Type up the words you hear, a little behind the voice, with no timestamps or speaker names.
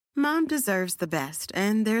Mom deserves the best,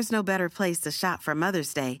 and there's no better place to shop for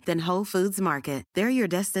Mother's Day than Whole Foods Market. They're your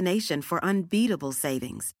destination for unbeatable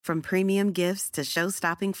savings, from premium gifts to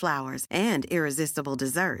show-stopping flowers and irresistible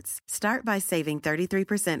desserts. Start by saving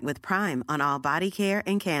 33% with Prime on all body care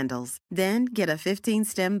and candles. Then get a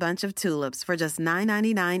 15-stem bunch of tulips for just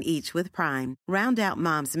 $9.99 each with Prime. Round out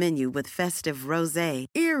Mom's menu with festive rosé,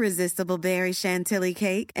 irresistible berry chantilly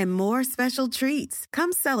cake, and more special treats.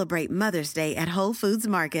 Come celebrate Mother's Day at Whole Foods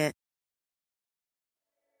Market.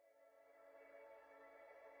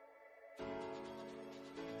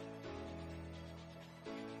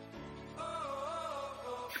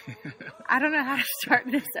 I don't know how to start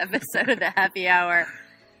this episode of the Happy Hour.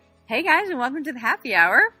 Hey guys, and welcome to the Happy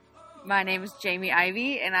Hour. My name is Jamie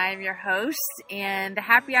Ivey, and I am your host. And the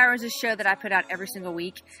Happy Hour is a show that I put out every single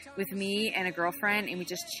week with me and a girlfriend, and we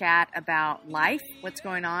just chat about life, what's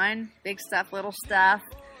going on, big stuff, little stuff.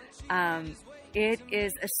 It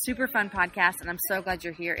is a super fun podcast, and I'm so glad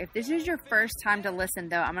you're here. If this is your first time to listen,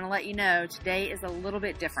 though, I'm going to let you know today is a little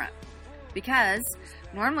bit different. Because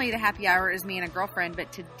normally the happy hour is me and a girlfriend,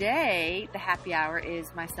 but today the happy hour is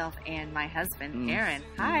myself and my husband, Aaron.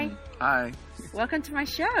 Hi. Hi. Welcome to my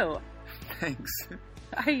show. Thanks.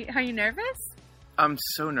 Are you nervous? I'm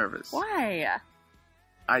so nervous. Why?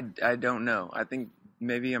 I don't know. I think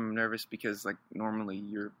maybe I'm nervous because, like, normally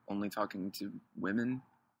you're only talking to women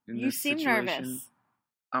in You this seem situation. nervous.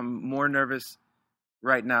 I'm more nervous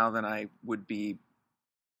right now than I would be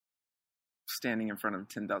standing in front of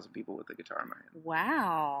 10,000 people with a guitar in my hand.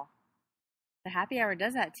 Wow. The happy hour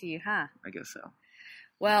does that to you, huh? I guess so.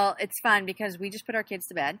 Well, it's fun because we just put our kids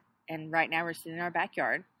to bed, and right now we're sitting in our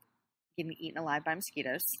backyard getting eaten alive by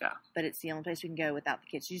mosquitoes. Yeah. But it's the only place we can go without the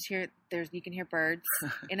kids. You can hear birds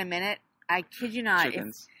in a minute. I kid you not.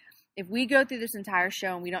 Chickens. If we go through this entire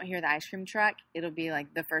show and we don't hear the ice cream truck, it'll be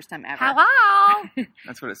like the first time ever. Hello!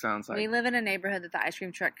 That's what it sounds like. We live in a neighborhood that the ice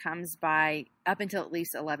cream truck comes by up until at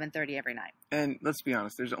least 11:30 every night. And let's be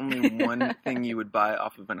honest, there's only one thing you would buy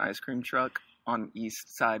off of an ice cream truck on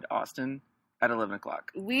East Side Austin at 11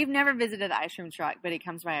 o'clock. We've never visited the ice cream truck, but it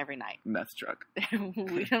comes by every night. Meth truck.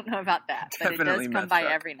 We don't know about that, but Definitely it does come meth by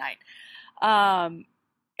truck. every night.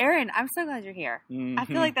 Aaron, I'm so glad you're here. Mm-hmm. I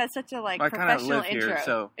feel like that's such a I professional live intro. here,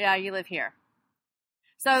 so. Yeah, you live here.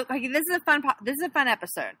 So okay, this is a fun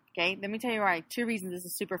episode. Okay, let me tell you why. 2 reasons this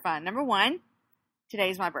is super fun. Number 1,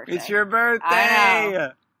 today's my birthday. It's your birthday! I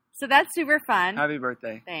know. So that's super fun. Happy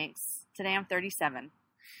birthday. Thanks. Today I'm 37,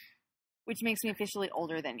 which makes me officially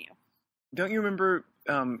older than you. Don't you remember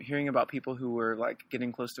hearing about people who were, like,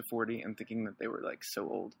 getting close to 40 and thinking that they were, like, so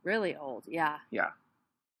old? Really old, yeah. Yeah.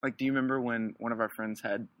 Like, do you remember when one of our friends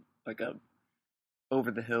had, like, a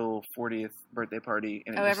over-the-hill 40th birthday party,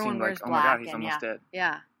 and it just everyone seemed wears like, oh my black, god, he's and almost dead.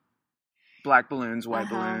 Yeah. Black balloons, white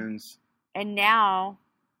Uh-huh. balloons. And now,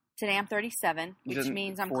 today I'm 37, which Doesn't-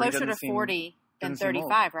 means I'm 40 closer to doesn't seem- 40 than doesn't seem old.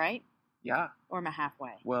 35, right? Yeah. Or am I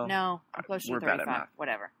halfway? Well, no, I'm closer we're to bad at 35. math.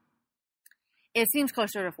 Whatever. It seems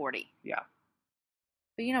closer to 40. Yeah.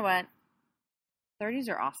 But you know what? 30s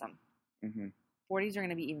are awesome. hmm 40s are going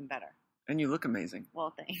to be even better. And you look amazing.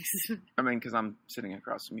 Well, thanks. I mean, because I'm sitting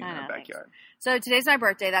across from you in I our know, thanks. backyard. So today's my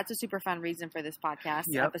birthday. That's a super fun reason for this podcast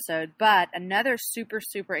Yep. episode. But another super,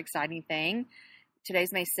 super exciting thing.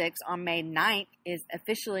 Today's May 6th. On May 9th is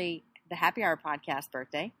officially the Happy Hour podcast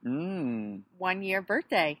birthday. 1 year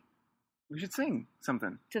birthday. We should sing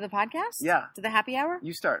something. To the podcast? Yeah. To the Happy Hour?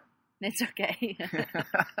 You start. It's okay.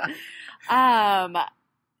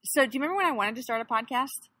 So do you remember when I wanted to start a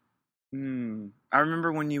podcast? I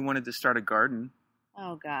remember when you wanted to start a garden.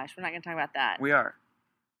 Oh gosh, we're not going to talk about that. We are.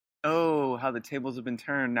 Oh, how the tables have been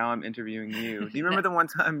turned. Now I'm interviewing you. Do you remember the one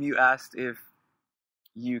time you asked if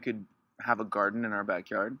you could have a garden in our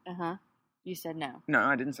backyard? Uh-huh. You said no. No,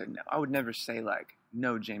 I didn't say no. I would never say, like,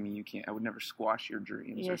 no, Jamie, you can't. I would never squash your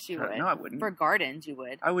dreams. Yes, you try to- would. No, I wouldn't. For gardens, you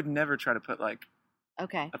would. I would never try to put, like,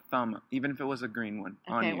 Okay. a thumb, even if it was a green one,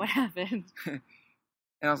 on Okay, you. what happened?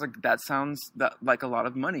 And I was like, that sounds like a lot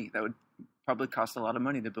of money. That would probably cost a lot of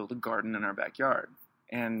money to build a garden in our backyard.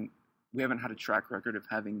 And we haven't had a track record of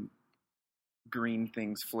having green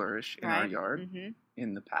things flourish in our Right. yard Mm-hmm.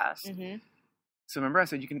 in the past. Mm-hmm. So remember I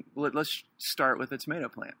said let's start with a tomato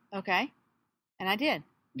plant. Okay. And I did.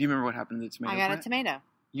 Do you remember what happened to the tomato I got plant? a tomato.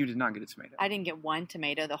 You did not get a tomato. I didn't get one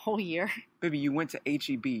tomato the whole year. Baby, you went to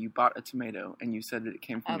HEB, you bought a tomato, and you said that it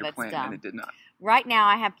came from Oh, your that's plant, dumb. and it did not. Right now,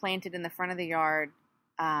 I have planted in the front of the yard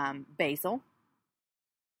basil.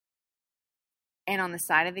 And on the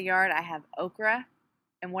side of the yard, I have okra.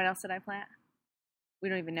 And what else did I plant? We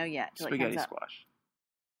don't even know yet. Till it Spaghetti comes up. squash.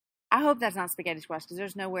 I hope that's not spaghetti squash because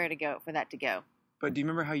there's nowhere to go for that to go. But do you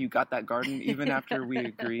remember how you got that garden? Even after we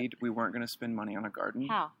agreed we weren't going to spend money on a garden?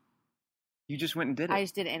 How? You just went and did it. I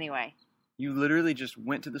just did it anyway. You literally just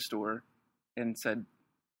went to the store and said,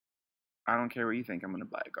 I don't care what you think, I'm going to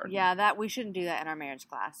buy a garden. Yeah, we shouldn't do that in our marriage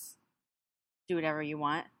class. Do whatever you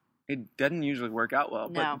want. It doesn't usually work out well.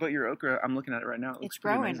 No. But your okra, I'm looking at it right now. It looks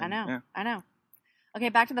pretty growing. amazing. I know. Yeah. I know. Okay,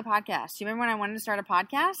 back to the podcast. You remember when I wanted to start a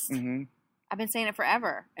podcast? Mm-hmm. I've been saying it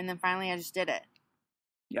forever, and then finally I just did it.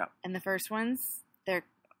 Yeah. And the first ones, they've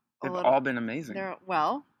all been amazing.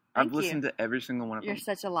 I've listened to every single one of them. You're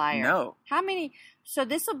such a liar. No. How many? So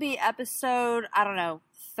this will be episode, I don't know,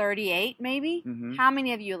 38 maybe? Mm-hmm. How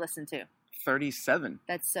many of you listen to? 37.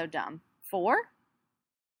 That's so dumb. 4?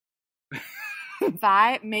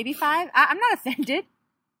 5? Maybe 5? I'm not offended.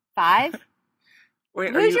 5?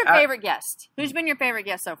 Wait, Who's your favorite guest? Who's been your favorite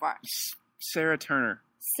guest so far? Sarah Turner.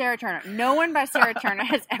 Sarah Turner. No one by Sarah Turner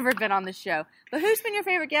has ever been on the show. But who's been your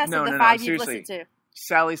favorite guest of the 5 you've listened to?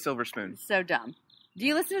 Sally Silverspoon. So dumb. Do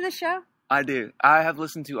you listen to the show? I do. I have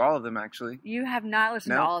listened to all of them, actually. You have not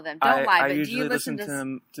listened to all of them. Don't lie. But usually do you listen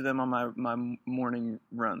to them on my morning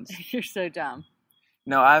runs. You're so dumb.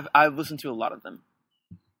 No, I've listened to a lot of them.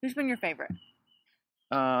 Who's been your favorite?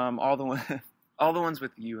 All the ones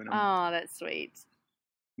with you in them. Oh, that's sweet.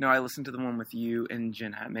 No, I listened to the one with you and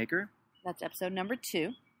Jen Hatmaker. That's episode number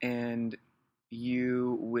 2. And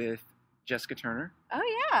you with Jessica Turner. Oh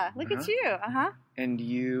yeah, look at you. And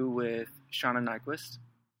you with Shauna Nyquist.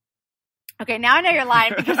 Okay, now I know you're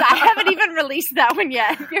lying because I haven't even released that one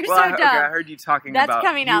yet. You're so dumb. Okay, I heard you talking about. That's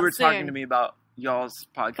coming out soon. You were talking to me about y'all's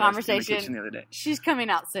podcast conversation in the kitchen the other day. She's coming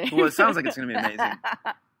out soon. Well, it sounds like it's going to be amazing.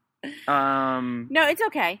 No, it's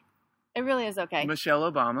okay. It really is okay. Michelle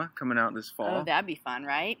Obama coming out this fall. Oh, that'd be fun,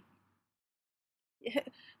 right?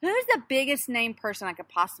 Who's the biggest named person I could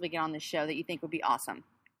possibly get on this show that you think would be awesome?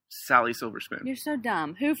 Sally Silverspoon. You're so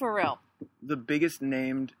dumb. Who for real? The biggest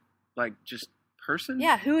named, just person?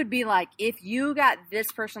 Yeah, who would be like, if you got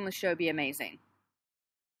this person on the show, it'd be amazing?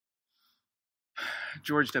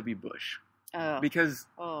 George W. Bush. Oh. Because,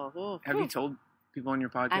 have you told people on your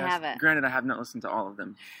podcast? I haven't. Granted, I have not listened to all of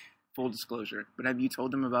them. Full disclosure. But have you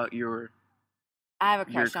told them about your I have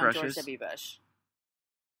a crush on George crushes? W. Bush.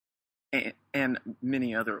 And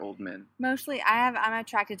many other old men. Mostly, I'm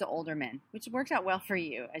attracted to older men, which works out well for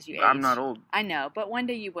you as you age. I'm not old. I know, but one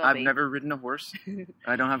day you will I've be. never ridden a horse.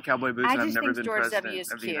 I don't have cowboy boots. I And I've just never think been George president W.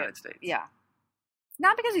 is of the cute. United States. Yeah.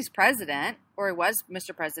 Not because he's president, or he was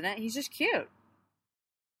Mr. President. He's just cute.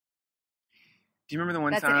 Do you remember the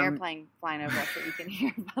one That's time? an airplane flying over us that you can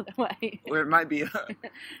hear, by the way. Or it might be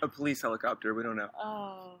a police helicopter. We don't know.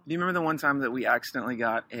 Oh. Do you remember the one time that we accidentally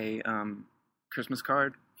got a Christmas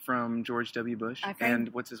card from George W. Bush? And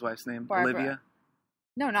what's his wife's name? Barbara. Olivia?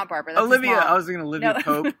 No, not Barbara. That's Olivia. his mom. I was thinking Olivia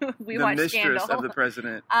Pope, we the watched mistress Scandal. of the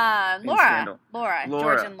president. Laura.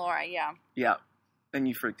 George and Laura, yeah. Yeah. And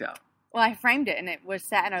you freaked out. Well, I framed it, and it was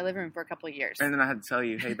sat in our living room for a couple of years. And then I had to tell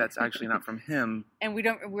you, hey, that's actually not from him. And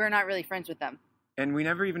we're not really friends with them. And we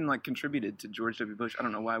never even contributed to George W. Bush. I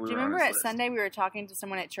don't know why we were on his list. Do you remember at Sunday we were talking to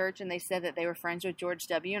someone at church and they said that they were friends with George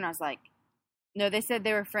W. And I was like, no, they said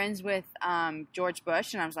they were friends with George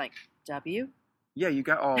Bush. And I was like, W? Yeah, you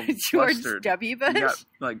got all George flustered. W. Bush? You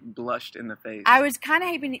got blushed in the face. I was kind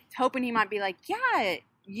of hoping he might be like, yeah,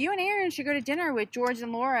 you and Aaron should go to dinner with George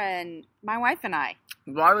and Laura and my wife and I.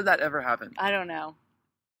 Why would that ever happen? I don't know.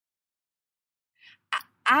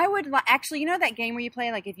 I would actually, you know that game where you play,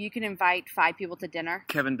 if you can invite 5 people to dinner?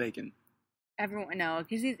 Kevin Bacon. Everyone, no,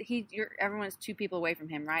 because everyone's 2 people away from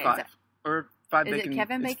him, right? 5. Or 5 is bacon. It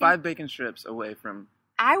Kevin Bacon? It's 5 bacon strips away from.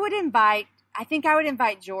 I think I would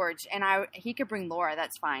invite George, and he could bring Laura.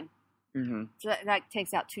 That's fine. Mm-hmm. So that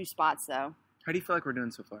takes out 2 spots, though. How do you feel like we're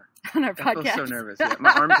doing so far? On our podcast. I feel so nervous. Yeah,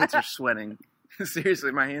 my armpits are sweating.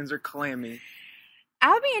 Seriously, my hands are clammy.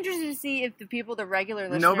 I would be interested to see if the regular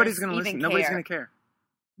listeners Nobody's going to listen. care. Nobody's going to care.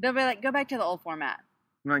 They'll be like, go back to the old format.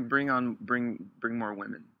 Bring more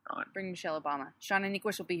women on. Bring Michelle Obama. Shauna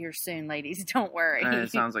Nyquist will be here soon, ladies. Don't worry. It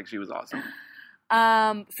sounds like she was awesome.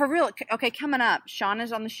 For real. Okay, coming up,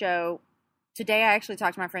 Shauna's on the show. Today I actually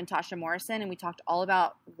talked to my friend Tasha Morrison, and we talked all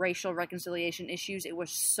about racial reconciliation issues. It was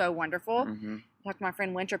so wonderful. Mm-hmm. I talked to my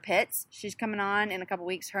friend Winter Pitts. She's coming on in a couple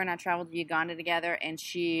weeks. Her and I traveled to Uganda together, and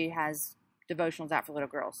she has devotionals out for little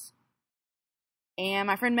girls. And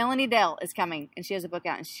my friend Melanie Dell is coming, and she has a book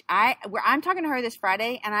out. And I'm talking to her this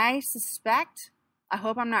Friday, and I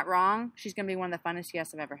hope I'm not wrong, she's going to be one of the funnest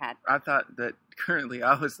guests I've ever had. I thought that currently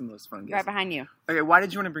I was the most fun guest. Right behind you. Okay, why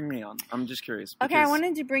did you want to bring me on? I'm just curious. Okay, I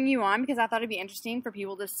wanted to bring you on because I thought it'd be interesting for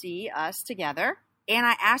people to see us together. And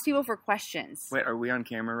I asked people for questions. Wait, are we on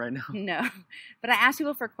camera right now? No. But I asked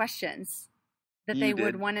people for questions that they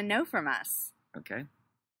would want to know from us. Okay.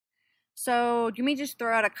 So, do you mean just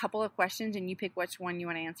throw out a couple of questions and you pick which one you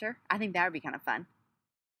want to answer? I think that would be kind of fun.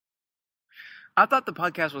 I thought the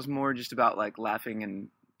podcast was more just about like laughing and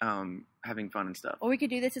having fun and stuff. Or we could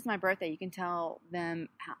do this. It's my birthday. You can tell them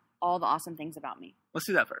all the awesome things about me. Let's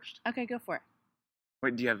do that first. Okay, go for it.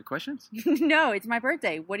 Wait, do you have questions? No, it's my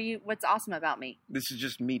birthday. What's awesome about me? This is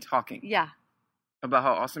just me talking. Yeah. About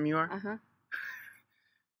how awesome you are? Uh-huh.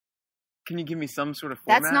 Can you give me some sort of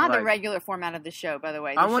format? That's not the regular format of the show, by the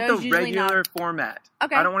way. I want the regular format.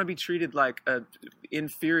 Okay. I don't want to be treated like an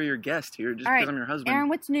inferior guest here just because I'm your husband. Aaron,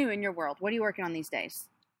 what's new in your world? What are you working on these days?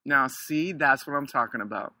 Now, see, that's what I'm talking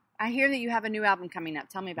about. I hear that you have a new album coming up.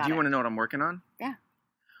 Tell me about it. Do you want to know what I'm working on? Yeah.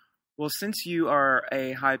 Well, since you are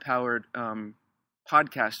a high-powered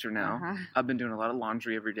podcaster now, I've been doing a lot of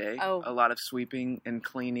laundry every day. Oh. A lot of sweeping and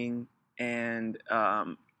cleaning and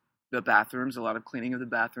the bathrooms, a lot of cleaning of the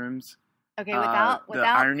bathrooms. Okay, without the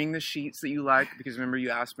ironing the sheets that you like, because remember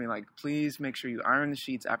you asked me, like, please make sure you iron the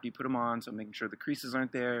sheets after you put them on, so making sure the creases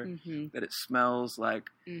aren't there, that it smells like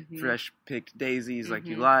fresh picked daisies like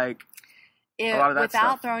you like. A lot of that without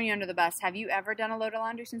stuff. Throwing you under the bus, have you ever done a load of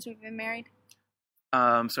laundry since we've been married?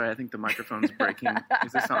 Sorry, I think the microphone's breaking.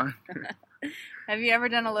 Is this on? Have you ever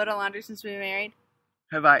done a load of laundry since we've been married?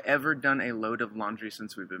 Have I ever done a load of laundry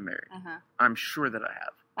since we've been married? I'm sure that I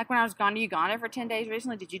have. Like when I was gone, you gone there for 10 days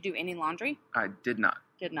recently? Did you do any laundry? I did not.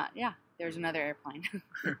 Did not. Yeah. There's another airplane.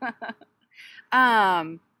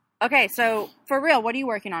 Okay, so for real, what are you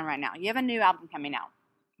working on right now? You have a new album coming out.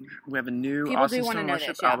 We have a new People Austin do want to Stone know Worship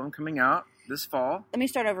this, yeah. album coming out this fall. Let me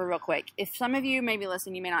start over real quick. If some of you may be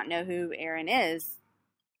listening, you may not know who Aaron is.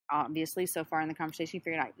 Obviously, so far in the conversation, you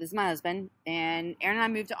figured out this is my husband. And Aaron and I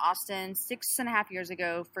moved to Austin 6.5 years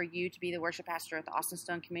ago for you to be the worship pastor at the Austin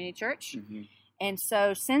Stone Community Church. And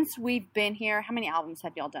so since we've been here, how many albums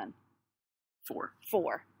have y'all done? 4.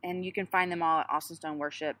 4. And you can find them all at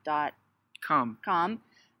austinstoneworship.com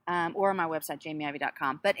or on my website,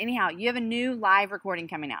 jamieivey.com. But anyhow, you have a new live recording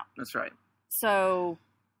coming out. That's right. So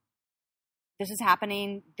this is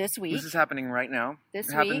happening this week. This is happening right now. This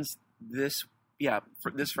it week. happens this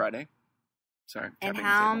Friday. Sorry. And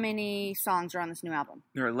how many songs are on this new album?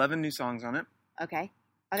 There are 11 new songs on it. Okay.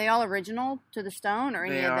 Are they all original to the Stone or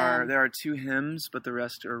any of them? There are 2 hymns, but the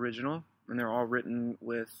rest are original. And they're all written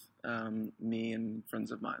with me and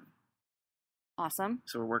friends of mine. Awesome.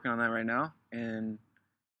 So we're working on that right now. And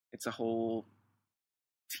it's a whole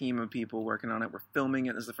team of people working on it. We're filming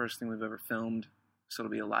it. This is the first thing we've ever filmed. So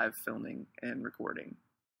it'll be a live filming and recording.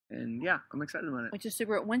 And yeah, I'm excited about it. Which is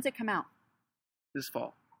super. When's it come out? This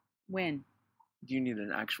fall. When? Do you need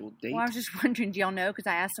an actual date? Well, I was just wondering, do y'all know? Because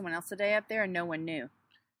I asked someone else today up there and no one knew.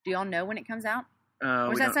 Do y'all know when it comes out?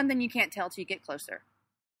 Or is that something you can't tell till you get closer?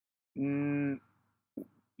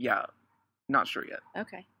 Yeah. Not sure yet.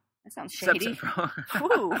 Okay. That sounds shady.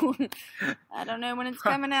 Ooh. I don't know when it's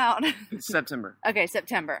coming out. September. Okay,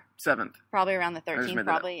 September. 7th. Probably around the 13th,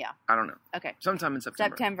 probably, yeah. I don't know. Okay. Sometime in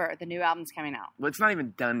September. September, the new album's coming out. Well, it's not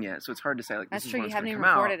even done yet, so it's hard to say, like, That's this is true, when you it's haven't going to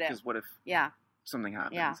even come out. recorded it. Because what if something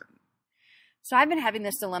happens? Yeah. So I've been having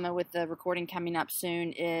this dilemma with the recording coming up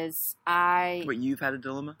soon is Wait, you've had a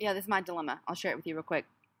dilemma? Yeah, this is my dilemma. I'll share it with you real quick.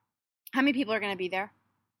 How many people are going to be there?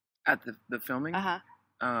 At the filming?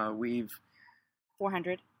 We've...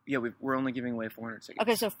 400. Yeah, we're only giving away 400 tickets.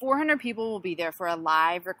 Okay, so 400 people will be there for a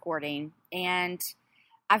live recording. And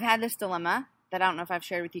I've had this dilemma that I don't know if I've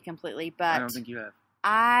shared with you completely, but... I don't think you have.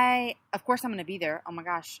 Of course I'm going to be there. Oh my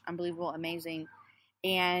gosh, unbelievable, amazing.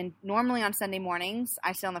 And normally on Sunday mornings,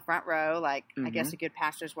 I sit on the front row, like I guess a good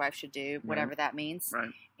pastor's wife should do, whatever that means. Right.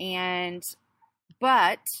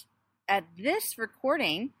 But at this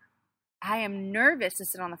recording, I am nervous to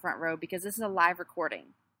sit on the front row because this is a live recording.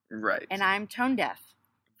 Right. And I'm tone deaf.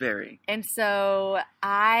 Very. And so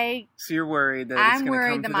So you're worried that it's going to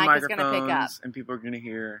come the through the mic is going to pick up. microphones and people are going to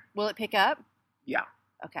hear. Will it pick up? Yeah.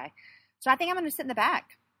 Okay. So I think I'm going to sit in the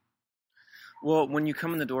back. Well, when you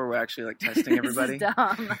come in the door, we're actually like testing everybody This is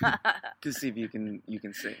dumb. to see if you can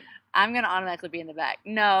sing. I'm going to automatically be in the back.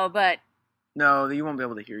 No, you won't be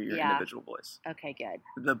able to hear your individual voice. Okay, good.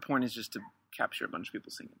 The point is just to capture a bunch of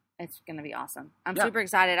people singing. It's going to be awesome. I'm super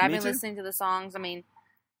excited. I've been listening to the songs. I mean,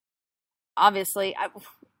 obviously,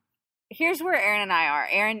 here's where Aaron and I are.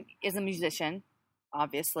 Aaron is a musician,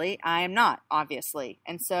 obviously. I am not, obviously.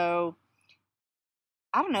 And so,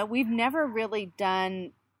 I don't know. We've never really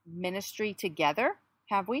done ministry together,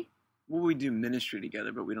 have we? Well, we do ministry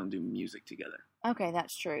together, but we don't do music together. Okay,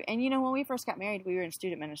 that's true. And when we first got married, we were in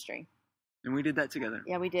student ministry. And we did that together.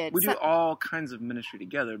 Yeah, we did. We do all kinds of ministry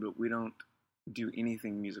together, but we don't do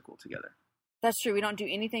anything musical together. That's true. We don't do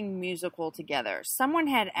anything musical together. Someone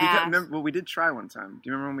had asked... we did try one time. Do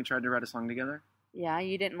you remember when we tried to write a song together? Yeah,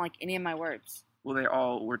 you didn't like any of my words. Well, they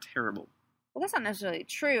all were terrible. Well, that's not necessarily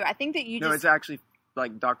true. I think that you No, it's actually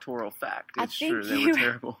like doctoral fact. It's true. They were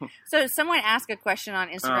terrible. So someone asked a question on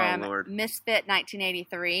Instagram. Oh, Lord.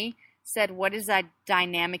 Misfit1983 said, what is that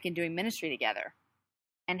dynamic in doing ministry together?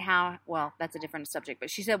 And how, well, that's a different subject. But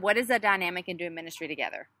she said, what is that dynamic in doing ministry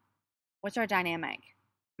together? What's our dynamic?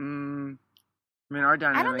 I mean, our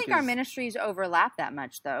dynamic I don't think our ministries overlap that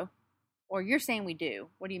much, though. Or you're saying we do.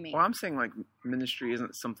 What do you mean? Well, I'm saying like ministry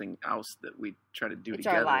isn't something else that we try to do It's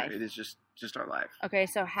together. our life. It is just our life. Okay,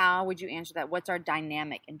 so how would you answer that? What's our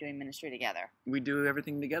dynamic in doing ministry together? We do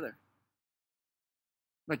everything together.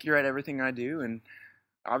 Like you're at everything I do, and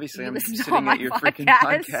obviously I'm sitting at your freaking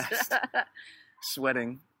podcast,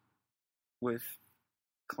 sweating with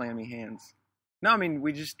clammy hands. No, I mean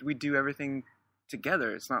we do everything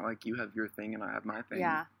together. It's not like you have your thing and I have my thing.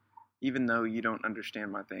 Yeah. Even though you don't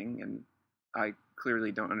understand my thing, and I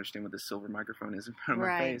clearly don't understand what this silver microphone is in front of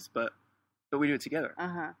my face, but we do it together.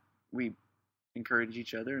 Uh-huh. We encourage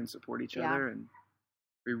each other and support each other, and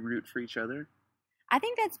we root for each other. I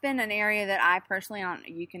think that's been an area that I personally,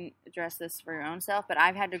 you can address this for your own self, but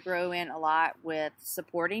I've had to grow in a lot with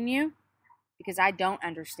supporting you because I don't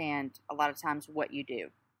understand a lot of times what you do.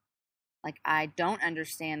 Like, I don't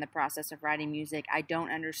understand the process of writing music. I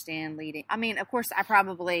don't understand leading. I mean, of course, I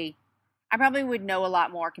probably would know a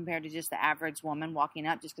lot more compared to just the average woman walking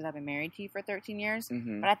up just because I've been married to you for 13 years.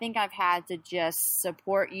 Mm-hmm. But I think I've had to just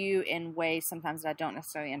support you in ways sometimes that I don't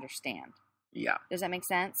necessarily understand. Yeah. Does that make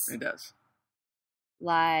sense? It does.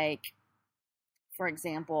 Like, for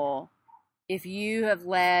example, if you have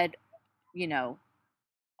led,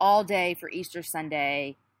 all day for Easter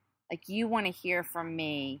Sunday, like you want to hear from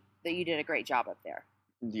me that you did a great job up there.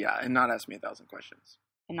 Yeah, and not ask me 1,000 questions.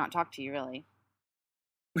 And not talk to you, really.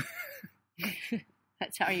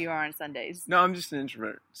 That's how you are on Sundays. No, I'm just an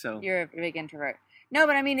introvert, so. You're a big introvert. No,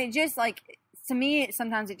 but I mean, it just, like, to me,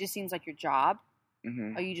 sometimes it just seems like your job.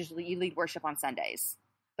 Mm-hmm. Or you lead worship on Sundays.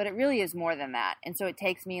 But it really is more than that. And so it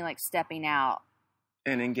takes me, like, stepping out.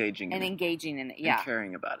 And engaging in it, yeah. And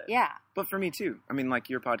caring about it. Yeah. But for me, too. I mean, like,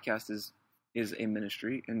 your podcast is a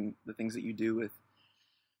ministry, and the things that you do with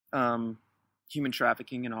human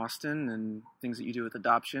trafficking in Austin and things that you do with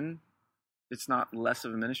adoption, it's not less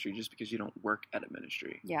of a ministry just because you don't work at a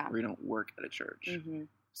ministry. Yeah. Or you don't work at a church. Mm-hmm.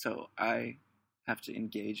 So I have to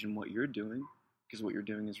engage in what you're doing because what you're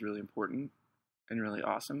doing is really important and really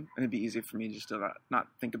awesome. And it'd be easy for me just to not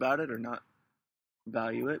think about it or not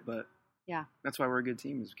value it. But yeah, that's why we're a good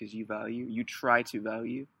team, is because you try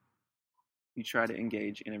to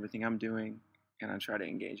engage in everything I'm doing, and I try to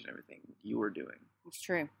engage in everything you are doing. It's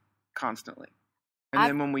true. Constantly. And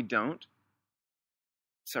then when we don't,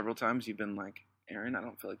 several times you've been like, Aaron, I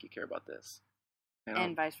don't feel like you care about this.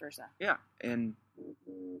 And vice versa. Yeah. And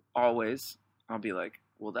always I'll be like,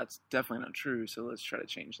 well, that's definitely not true, so let's try to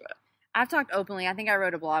change that. I've talked openly. I think I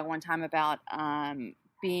wrote a blog one time about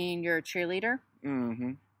being your cheerleader.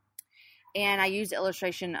 Mm-hmm. And I used the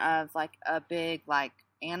illustration of like a big like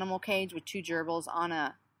animal cage with two gerbils on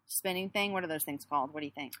a spinning thing. What are those things called? What do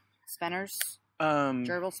you think? Spinners?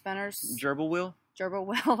 Gerbil spinners? Gerbil wheel? Gerbil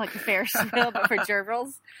wheel, like a Ferris wheel, but for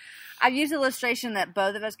gerbils. I've used the illustration that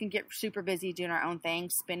both of us can get super busy doing our own thing,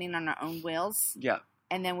 spinning on our own wheels. Yeah.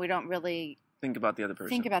 And then we don't really think about the other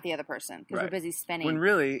person because we're busy spinning. When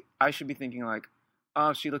really, I should be thinking like,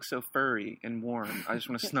 oh, she looks so furry and warm. I just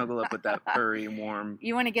want to snuggle up with that furry and warm.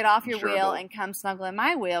 You want to get off your gerbil. wheel and come snuggle in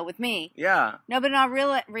my wheel with me. Yeah. No, but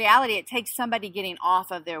in reality, it takes somebody getting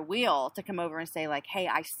off of their wheel to come over and say like, hey,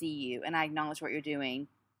 I see you and I acknowledge what you're doing.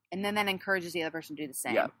 And then that encourages the other person to do the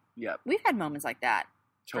same. Yeah. We've had moments like that.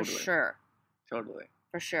 Totally. For sure. Totally.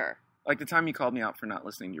 For sure. Like the time you called me out for not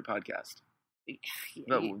listening to your podcast.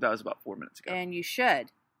 That was about 4 minutes ago. And you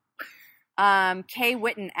should. Kay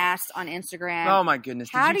Witten asked on Instagram. Oh my goodness!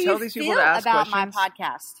 Did you tell these people to ask about questions? my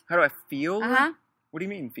podcast? How do I feel? Uh-huh. What do you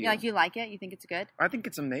mean feel? You like it? You think it's good? I think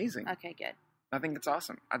it's amazing. Okay, good. I think it's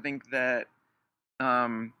awesome. I think that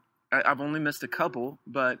I've only missed a couple,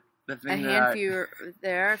 but the thing just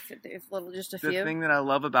a few. The thing that I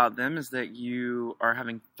love about them is that you are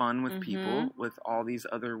having fun with Mm-hmm. people, with all these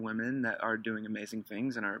other women that are doing amazing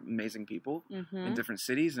things and are amazing people Mm-hmm. in different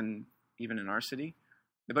cities and even in our city.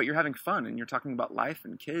 But you're having fun and you're talking about life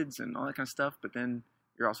and kids and all that kind of stuff. But then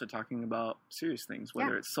you're also talking about serious things,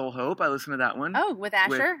 whether it's Soul Hope. I listened to that one. Oh, with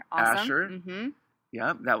Asher. Awesome. Asher. Mm-hmm.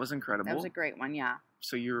 Yeah, that was incredible. That was a great one, yeah.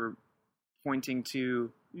 So you're pointing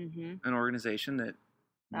to Mm-hmm. an organization that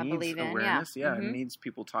I needs believe in. awareness. Yeah. It needs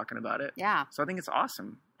people talking about it. Yeah. So I think it's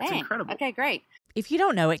awesome. It's Dang. incredible. Okay, great. If you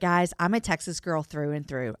don't know it, guys, I'm a Texas girl through and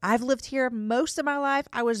through. I've lived here most of my life.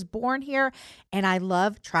 I was born here, and I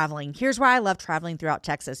love traveling. Here's why I love traveling throughout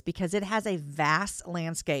Texas, because it has a vast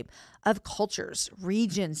landscape of cultures,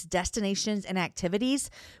 regions, destinations, and activities,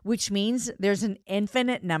 which means there's an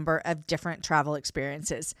infinite number of different travel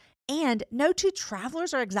experiences. And no two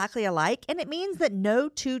travelers are exactly alike, and it means that no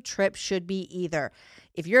two trips should be either.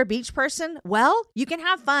 If you're a beach person, well, you can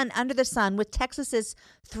have fun under the sun with Texas's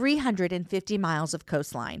 350 miles of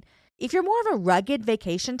coastline. If you're more of a rugged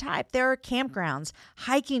vacation type, there are campgrounds,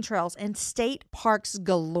 hiking trails, and state parks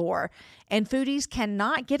galore. And foodies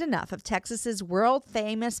cannot get enough of Texas's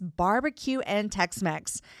world-famous barbecue and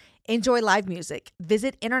Tex-Mex. Enjoy live music,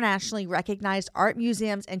 visit internationally recognized art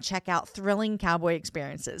museums, and check out thrilling cowboy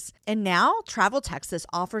experiences. And now, Travel Texas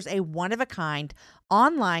offers a one-of-a-kind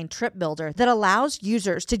online trip builder that allows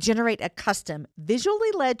users to generate a custom,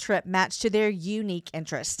 visually led trip matched to their unique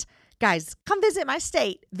interests. Guys, come visit my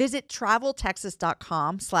state. Visit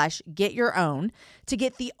traveltexas.com/getyourown to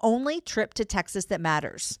get the only trip to Texas that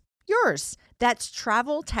matters. Yours. That's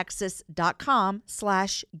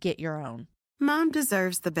traveltexas.com/getyourown. Mom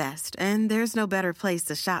deserves the best, and there's no better place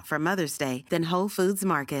to shop for Mother's Day than Whole Foods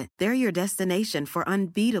Market. They're your destination for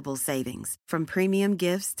unbeatable savings, from premium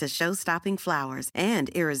gifts to show-stopping flowers and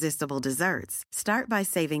irresistible desserts. Start by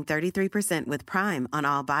saving 33% with Prime on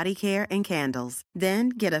all body care and candles. Then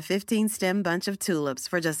get a 15-stem bunch of tulips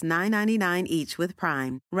for just $9.99 each with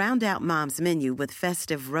Prime. Round out Mom's menu with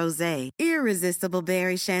festive rosé, irresistible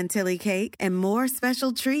berry chantilly cake, and more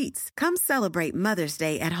special treats. Come celebrate Mother's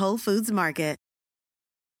Day at Whole Foods Market.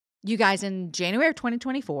 You guys, in January of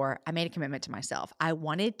 2024, I made a commitment to myself. I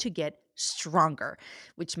wanted to get stronger,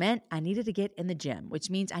 which meant I needed to get in the gym,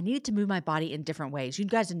 which means I needed to move my body in different ways. You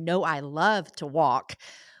guys know I love to walk.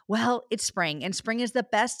 Well, it's spring, and spring is the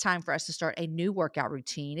best time for us to start a new workout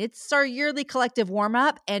routine. It's our yearly collective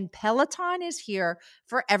warm-up, and Peloton is here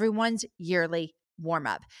for everyone's yearly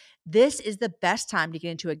warm-up. This is the best time to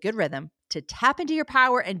get into a good rhythm, to tap into your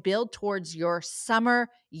power and build towards your summer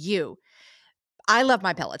you. I love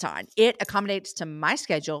my Peloton. It accommodates to my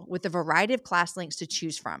schedule with a variety of class links to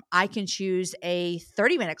choose from. I can choose a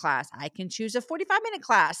 30-minute class. I can choose a 45-minute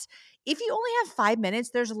class. If you only have 5 minutes,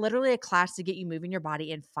 there's literally a class to get you moving your body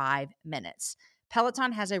in 5 minutes.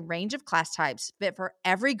 Peloton has a range of class types fit for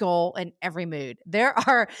every goal and every mood. There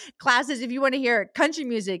are classes if you want to hear country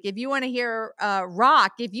music, if you want to hear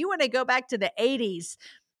rock, if you want to go back to the 80s.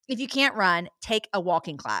 If you can't run, take a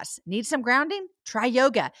walking class. Need some grounding? Try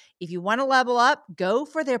yoga. If you want to level up, go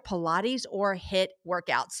for their Pilates or HIIT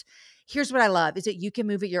workouts. Here's what I love is that you can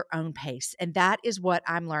move at your own pace. And that is what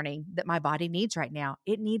I'm learning that my body needs right now.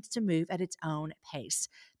 It needs to move at its own pace.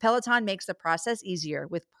 Peloton makes the process easier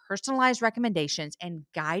with personalized recommendations and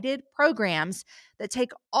guided programs that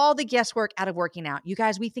take all the guesswork out of working out. You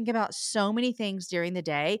guys, we think about so many things during the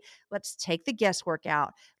day. Let's take the guesswork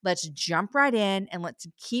out. Let's jump right in and let's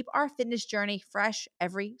keep our fitness journey fresh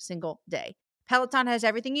every single day. Peloton has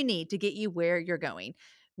everything you need to get you where you're going.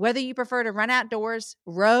 Whether you prefer to run outdoors,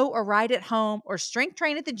 row or ride at home, or strength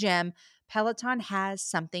train at the gym, Peloton has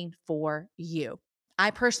something for you.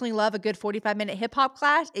 I personally love a good 45-minute hip hop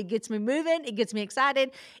class. It gets me moving. It gets me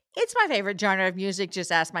excited. It's my favorite genre of music. Just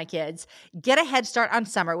ask my kids. Get a head start on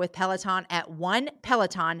summer with Peloton at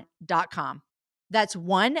onepeloton.com. That's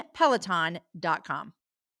onepeloton.com.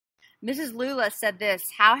 Mrs. Lula said this: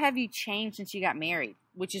 how have you changed since you got married?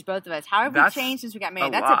 Which is both of us. How have we changed since we got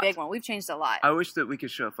married? That's a big one. We've changed a lot. I wish that we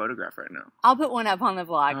could show a photograph right now. I'll put one up on the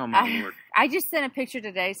vlog. Oh, my Lord. I just sent a picture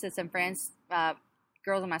today to some friends,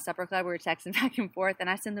 girls in my supper club. We were texting back and forth, and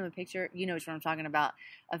I sent them a picture. You know which one I'm talking about,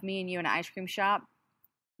 of me and you in an ice cream shop.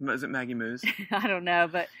 Is it Maggie Moo's? I don't know,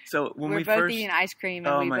 but so when we're both eating ice cream.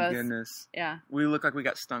 And oh, we my both, goodness. Yeah. We look like we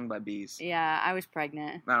got stung by bees. Yeah, I was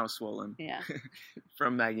pregnant. I was swollen. Yeah.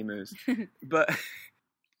 From Maggie Moo's. But...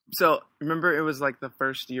 So, remember it was like the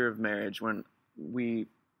first year of marriage when we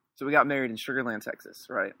got married in Sugar Land, Texas,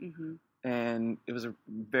 right? Mm-hmm. And it was a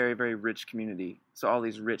very, very rich community. So all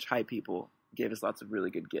these rich, high people gave us lots of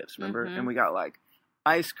really good gifts, remember? Mm-hmm. And we got like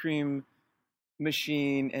ice cream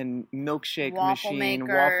machine and milkshake waffle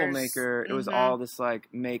maker. It was all this like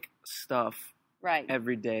make stuff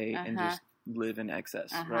every day and just live in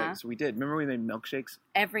excess, right? So we did. Remember we made milkshakes?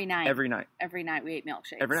 Every night. Every night we ate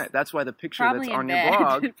milkshakes. Every night. That's why the picture Probably that's on bed. your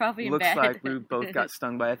blog looks like we both got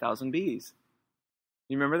stung by 1,000 bees.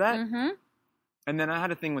 You remember that? Mm-hmm. And then I had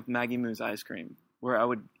a thing with Maggie Moo's ice cream where I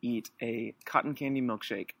would eat a cotton candy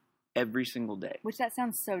milkshake every single day. Which that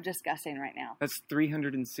sounds so disgusting right now. That's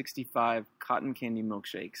 365 cotton candy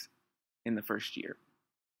milkshakes in the first year.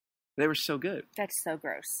 They were so good. That's so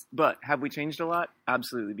gross. But have we changed a lot?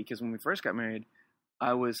 Absolutely, because when we first got married,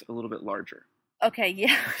 I was a little bit larger. Okay,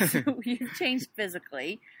 yeah. So you've changed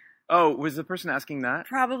physically. Oh, was the person asking that?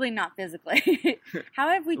 Probably not physically. How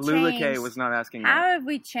have we changed? Lula K was not asking How that. have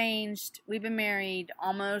we changed? We've been married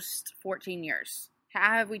almost 14 years.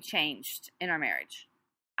 How have we changed in our marriage?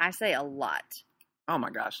 I say a lot. Oh my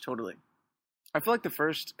gosh, totally. I feel like the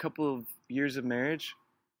first couple of years of marriage,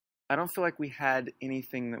 I don't feel like we had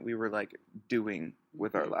anything that we were like doing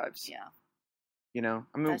with our lives. Yeah. You know?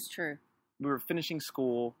 I mean, That's true. we were finishing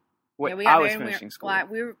school. Wait, Yeah, we got I was married finishing school. Well,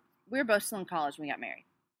 we were both still in college when we got married.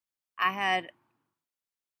 I had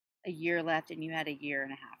a year left and you had a year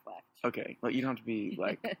and a half left. Okay. Well, you don't have to be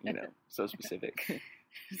like, so specific.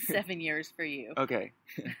 7 years for you. Okay.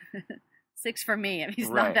 6 for me. I mean, it's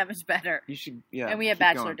Right. not that much better. You should, yeah. And we have keep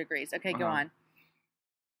bachelor going. degrees. Okay, go Uh-huh. on.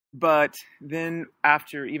 But then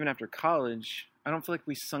even after college, I don't feel like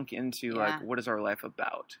we sunk into like, Yeah. what is our life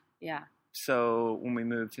about? Yeah. So when we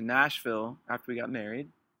moved to Nashville after we got married,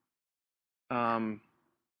 I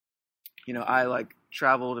like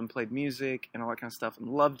traveled and played music and all that kind of stuff and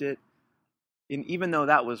loved it. And even though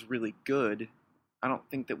that was really good, I don't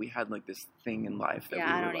think that we had like this thing in life that Yeah,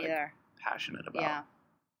 we I were don't like either. passionate about. Yeah.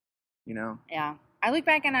 You know? Yeah. I look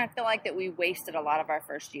back and I feel like that we wasted a lot of our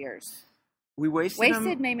first years. We wasted Wasted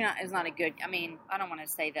them. maybe not is not a good. I mean, I don't want to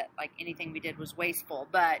say that like anything we did was wasteful,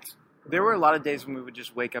 but There were a lot of days when we would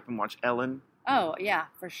just wake up and watch Ellen oh yeah,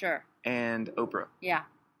 for sure. and Oprah. Yeah.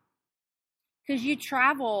 Because you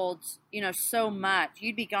traveled, so much.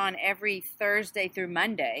 You'd be gone every Thursday through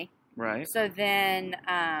Monday. Right? So then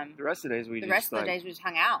The rest of the days we the just rest of like, the days we just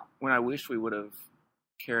hung out. when I wish we would have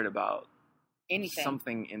cared about Anything.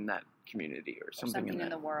 something in that community or Or something, in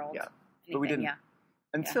that. the world. Yeah. Anything, But we didn't. Yeah.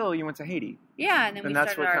 Until you went to Haiti. Yeah, and then we And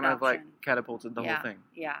that's started what our kind of like adoption. catapulted the Yeah. whole thing.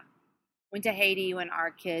 Yeah. Went to Haiti when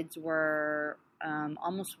our kids were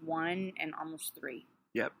almost 1 and almost 3.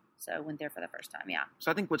 Yep. So went there for the first time. Yeah.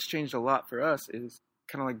 So I think what's changed a lot for us is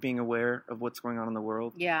kind of like being aware of what's going on in the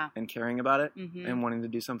world Yeah. and caring about it Hmm. and wanting to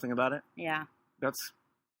do something about it. Yeah.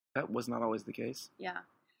 That was not always the case. Yeah.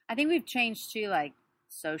 I think we've changed too, like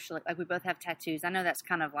socially. Like we both have tattoos. I know that's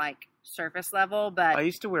kind of like surface level, but I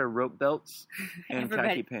used to wear rope belts and khaki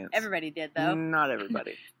everybody, pants. everybody did though. Not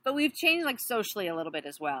everybody. But we've changed like socially a little bit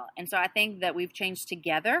as well. And so I think that we've changed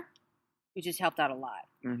together, which has helped out a lot.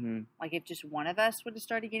 Mm-hmm. Like if just one of us would have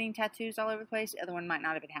started getting tattoos all over the place, the other one might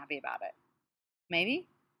not have been happy about it. Maybe?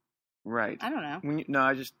 Right. I don't know.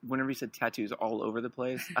 Whenever you said tattoos all over the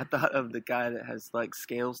place, I thought of the guy that has like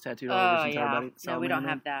scales tattooed all over his entire body. No, we don't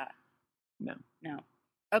have that. No. No.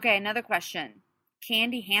 Okay, another question.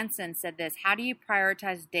 Candy Hansen said this. How do you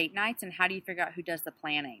prioritize date nights and how do you figure out who does the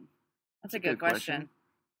planning? That's a good question.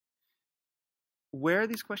 Where are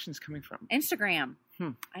these questions coming from? Instagram.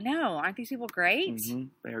 I know. Aren't these people great? Mm-hmm.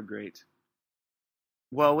 They are great.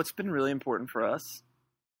 Well, what's been really important for us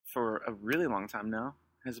for a really long time now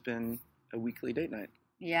has been a weekly date night.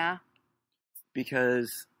 Yeah.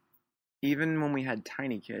 Because even when we had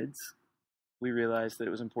tiny kids, we realized that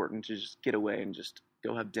it was important to just get away and just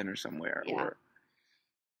go have dinner somewhere or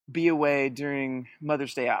be away during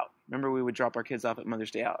Mother's Day out. Remember, we would drop our kids off at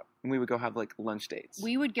Mother's Day out and we would go have like lunch dates.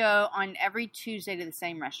 We would go on every Tuesday to the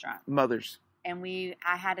same restaurant. Mothers. And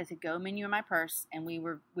I had a to-go menu in my purse and we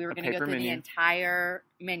were going to go paper through the menu. entire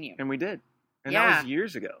menu. And we did. And Yeah. that was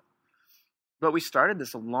years ago. But we started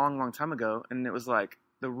this a long, long time ago. And it was like,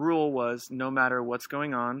 the rule was no matter what's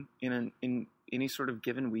going on in any sort of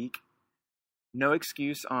given week, no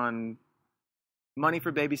excuse on money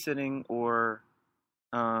for babysitting or,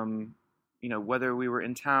 whether we were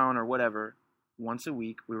in town or whatever. Once a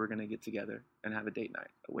week, we were going to get together and have a date night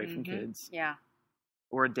away from kids Yeah.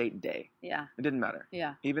 or a date day. Yeah. It didn't matter.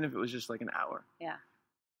 Yeah. Even if it was just like an hour. Yeah.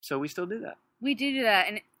 So we still do that. We do that,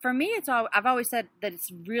 and for me, I've always said that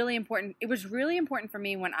it's really important. It was really important for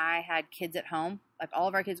me when I had kids at home. Like all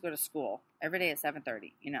of our kids go to school every day at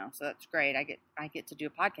 7:30. So that's great. I get to do a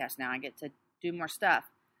podcast now. I get to do more stuff.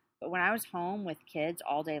 But when I was home with kids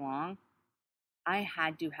all day long, I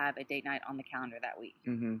had to have a date night on the calendar that week.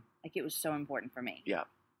 Mm-hmm. Like it was so important for me. Yeah.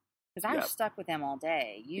 Because I was stuck with them all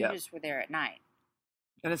day. You just were there at night.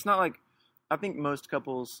 And it's not like, I think most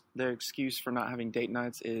couples, their excuse for not having date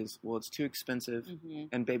nights is, well, it's too expensive. Mm-hmm.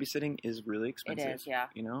 And babysitting is really expensive. It is, yeah.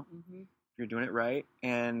 If you're doing it right,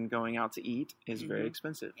 and going out to eat is very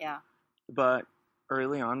expensive. Yeah. But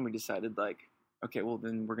early on, we decided like, okay, well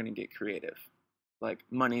then we're going to get creative. Like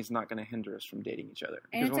money's not going to hinder us from dating each other.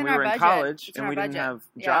 And Because it's when in we our were in budget. college It's in and we our didn't budget. have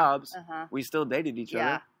Yeah. jobs, Uh-huh. we still dated each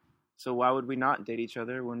Yeah. other. So why would we not date each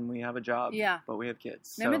other when we have a job? Yeah. But we have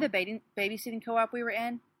kids. Remember So, the babysitting co-op we were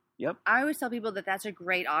in? Yep. I always tell people that that's a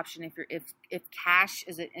great option if cash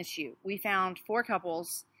is an issue. We found 4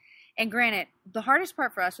 couples, and granted, the hardest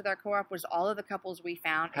part for us with our co-op was all of the couples we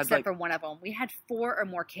found, except for one of them. We had 4 or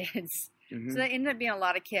more kids, so that ended up being a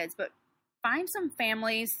lot of kids. But find some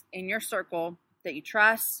families in your circle that you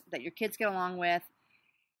trust, that your kids get along with.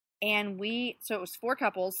 And so it was 4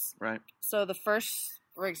 couples. Right. So the first,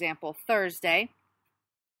 for example, Thursday,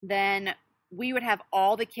 then we would have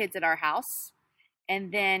all the kids at our house,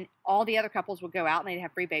 and then all the other couples would go out and they'd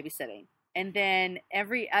have free babysitting. And then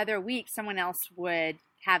every other week, someone else would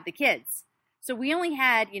have the kids. So we only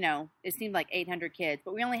had, it seemed like 800 kids,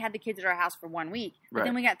 but we only had the kids at our house for 1 week. But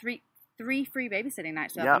then we got three free babysitting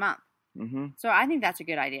nights throughout the month. Mm-hmm. So I think that's a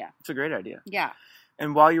good idea. It's a great idea. Yeah.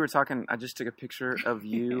 And while you were talking, I just took a picture of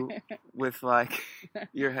you with like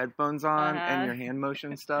your headphones on and your hand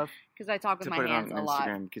motion stuff. Because I talk with my hands a lot.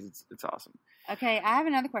 Because it's awesome. Okay, I have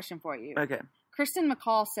another question for you. Okay. Kristen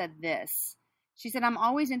McCall said this. She said, I'm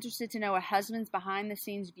always interested to know a husband's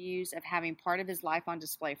behind-the-scenes views of having part of his life on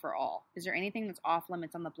display for all. Is there anything that's off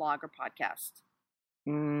limits on the blog or podcast?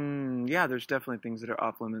 Yeah, there's definitely things that are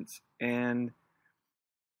off limits. And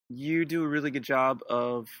you do a really good job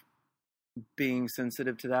of being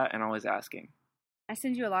sensitive to that and always asking. I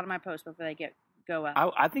send you a lot of my posts before they go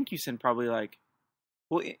up. I think you send probably like,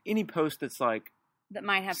 any post that's like that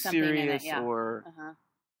might have something serious in it, yeah. Or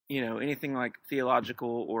anything like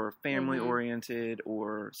theological or family oriented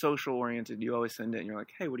or social oriented. You always send it and you're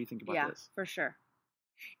like, hey, what do you think about this? Yeah, for sure.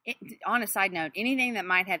 On a side note, anything that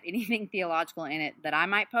might have anything theological in it that I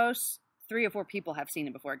might post, 3 or 4 people have seen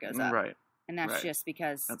it before it goes up. Right. And that's just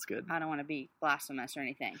because that's good. I don't want to be blasphemous or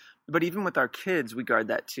anything. But even with our kids, we guard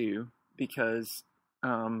that too because,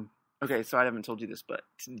 okay, so I haven't told you this, but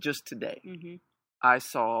just today, I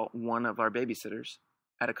saw one of our babysitters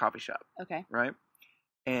at a coffee shop. Okay. Right?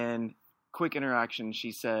 And quick interaction,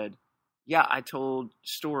 she said, yeah, I told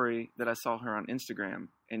Story that I saw her on Instagram,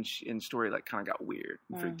 and Story like kind of got weird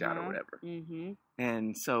and freaked out or whatever.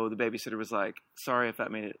 And so the babysitter was like, sorry if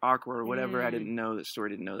that made it awkward or whatever. I didn't know that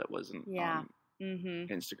Story didn't know that wasn't on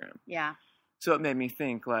Instagram. Yeah. So it made me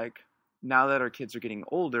think like, now that our kids are getting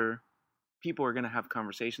older, people are going to have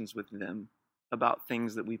conversations with them about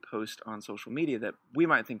things that we post on social media that we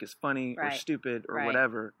might think is funny or stupid or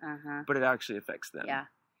whatever, but it actually affects them. Yeah.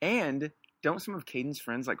 And don't some of Caden's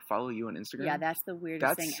friends like follow you on Instagram? Yeah, that's the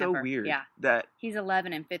weirdest thing ever. That's so weird. Yeah. That he's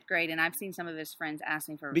 11 in 5th grade, and I've seen some of his friends ask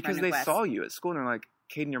me for a because friend request. They saw you at school and they're like,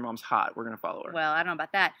 Caden, your mom's hot. We're going to follow her. Well, I don't know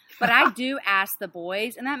about that. But I do ask the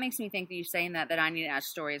boys, and that makes me think that you saying that I need to ask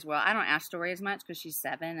Story as well. I don't ask Story as much because she's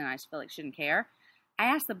 7 and I just feel like she shouldn't care. I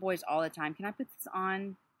ask the boys all the time, can I put this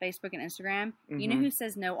on Facebook and Instagram? You know who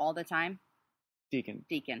says no all the time? Deacon.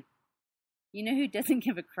 You know who doesn't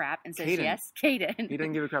give a crap and says Caden. yes? Caden. He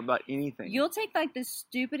doesn't give a crap about anything. You'll take like the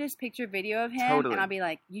stupidest picture video of him, Totally. and I'll be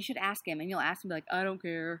like, you should ask him. And you'll ask him, be like, I don't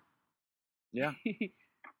care. Yeah.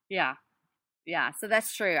 Yeah. So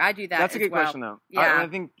that's true. I do that. That's a good question, though. Yeah. I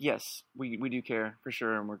think, yes, we do care for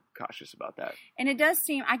sure, and we're cautious about that. And it does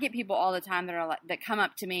seem, I get people all the time that are like, that come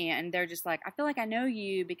up to me, and they're just like, I feel like I know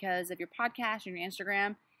you because of your podcast and your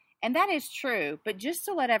Instagram. And that is true, but just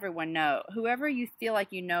to let everyone know, whoever you feel like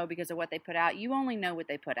you know because of what they put out, you only know what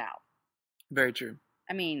they put out. Very true.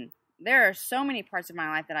 I mean, there are so many parts of my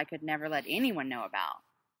life that I could never let anyone know about.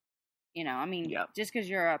 Just because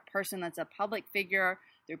you're a person that's a public figure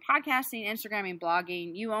through podcasting, Instagramming,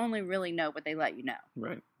 blogging, you only really know what they let you know.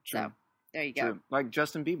 Right. True. So, there you go. True. Like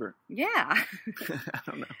Justin Bieber. Yeah. I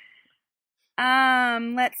don't know.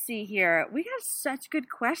 Let's see here. We got such good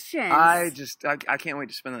questions. I can't wait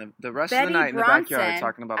to spend the rest of the night in the backyard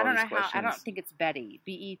talking about all these questions. I don't think it's Betty.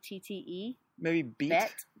 Bette. Maybe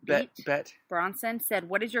Bet. Bronson said,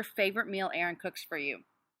 what is your favorite meal Aaron cooks for you?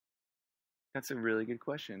 That's a really good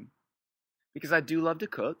question. Because I do love to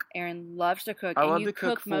cook. Aaron loves to cook. I and love you to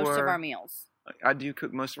cook most of our meals. I do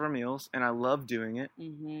cook most of our meals, and I love doing it.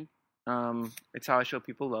 It's how I show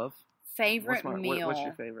people love. Favorite meal? What's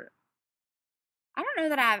your favorite? I don't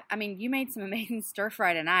know that you made some amazing stir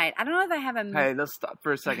fry tonight. I don't know if I have a... Hey, let's stop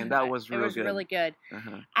for a second. That was real good. It was really good.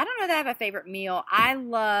 I don't know that I have a favorite meal. I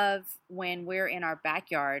love when we're in our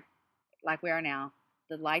backyard, like we are now.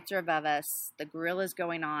 The lights are above us. The grill is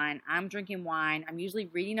going on. I'm drinking wine. I'm usually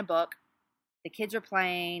reading a book. The kids are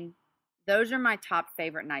playing. Those are my top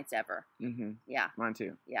favorite nights ever. Yeah. Mine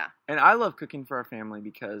too. Yeah. And I love cooking for our family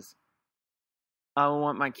because I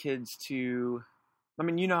want my kids to... I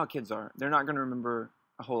mean, you know how kids are. They're not going to remember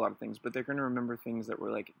a whole lot of things, but they're going to remember things that were,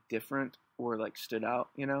 like, different or, like, stood out,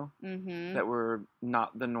 you know? That were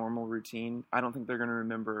not the normal routine. I don't think they're going to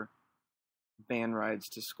remember van rides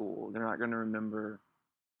to school. They're not going to remember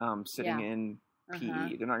sitting in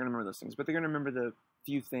PE. They're not going to remember those things, but they're going to remember the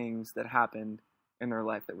few things that happened in their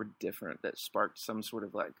life that were different, that sparked some sort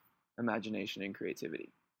of like imagination and creativity.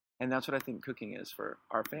 And that's what I think cooking is for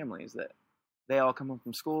our families, that they all come home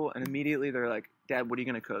from school and immediately they're like, Dad, what are you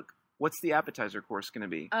going to cook? What's the appetizer course going to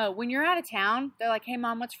be? Oh, when you're out of town, they're like, hey,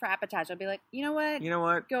 Mom, what's for appetizer? I'll be like, you know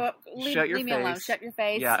what? Go up, leave me alone. Shut your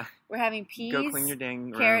face. Yeah. We're having peas, go clean your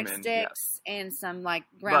dang carrot room sticks, and some like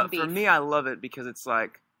ground beef. But for me, I love it because it's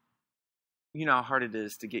like, you know how hard it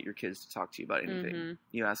is to get your kids to talk to you about anything.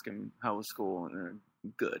 You ask them, how was school? And they're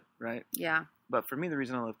good, right? Yeah. But for me, the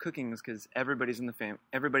reason I love cooking is because everybody's in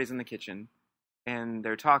the kitchen, and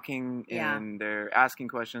they're talking, and they're asking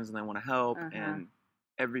questions, and they want to help, and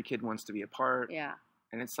every kid wants to be a part. Yeah.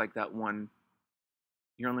 And it's like that one,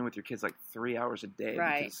 you're only with your kids like 3 hours a day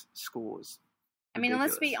because school is ridiculous. I mean,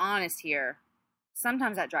 let's be honest here.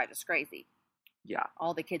 Sometimes that drives us crazy. Yeah.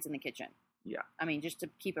 All the kids in the kitchen. Yeah. I mean, just to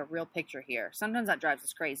keep a real picture here. Sometimes that drives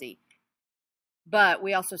us crazy. But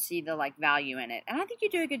we also see the like value in it. And I think you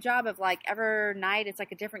do a good job of like every night it's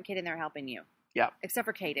like a different kid in there helping you. Yeah. Except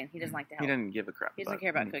for Caden. He doesn't like to help. He doesn't give a crap. He doesn't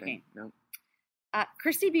care about anything. cooking. Nope.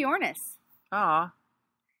 Christy Bjornis. Aw.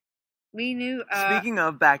 We knew. Speaking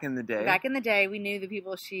of back in the day. Back in the day, we knew the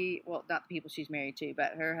people not the people she's married to,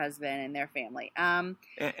 but her husband and their family. And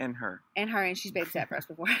her. And she's babysat for us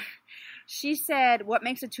before. She said, what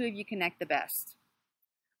makes the two of you connect the best?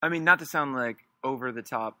 I mean, not to sound like over the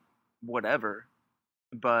top whatever,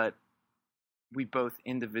 but we both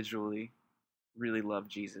individually really love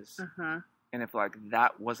Jesus. And if like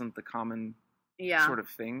that wasn't the common sort of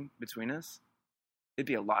thing between us, it'd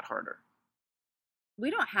be a lot harder. We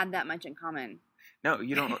don't have that much in common. No,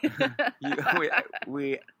 you don't.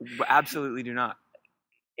 we absolutely do not.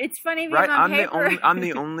 It's funny because right? I'm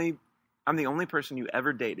the only person you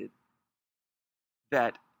ever dated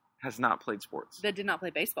that has not played sports. That did not play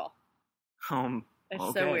baseball.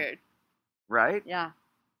 It's so weird. Right? Yeah.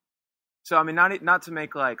 So I mean, not to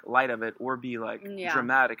make like light of it or be like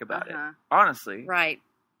dramatic about it. Honestly, right.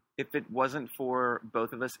 If it wasn't for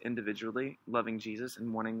both of us individually loving Jesus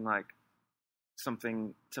and wanting like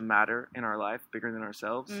something to matter in our life bigger than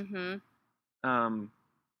ourselves,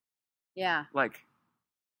 like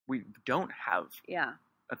we don't have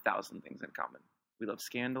 1,000 things in common. We love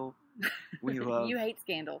scandal. We love. You hate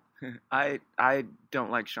scandal. I don't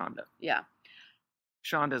like Shonda. Yeah.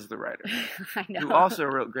 Shonda's the writer. I know. Who also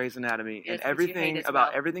wrote Grey's Anatomy, yes, and everything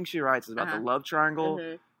about everything she writes is about the love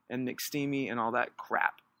triangle and McSteamy and all that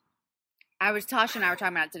crap. Tasha and I were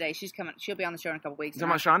talking about it today. She's coming. She'll be on the show in a couple weeks. You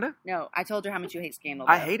talking about Shonda? No, I told her how much you hate Scandal.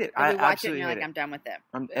 Though. I hate it. I watch it and you're hate like, it. I'm done with it.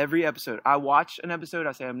 Every episode, I watch an episode.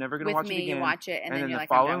 I say I'm never going to watch it again. You watch it, and then you're the like,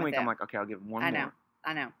 following I'm done week, with I'm it. like, okay, I'll give it one more.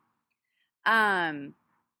 I know.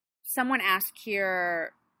 Someone asked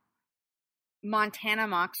here, Montana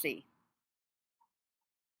Moxie,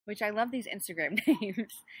 which I love these Instagram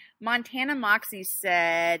names. Montana Moxie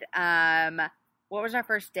said, what was our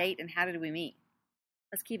first date and how did we meet?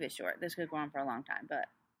 Let's keep it short. This could go on for a long time, but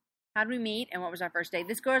how did we meet and what was our first date?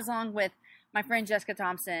 This goes along with my friend Jessica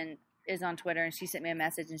Thompson is on Twitter, and she sent me a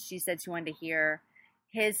message, and she said she wanted to hear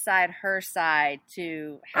his side, her side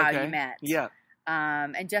to how you met. Yeah.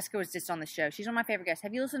 And Jessica was just on the show. She's one of my favorite guests.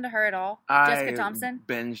 Have you listened to her at all? Jessica Thompson?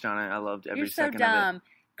 Binged on it. I loved every second You're so of dumb. it.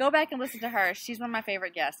 Go back and listen to her. She's one of my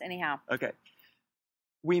favorite guests. Anyhow. Okay.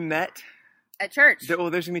 We met at church. There's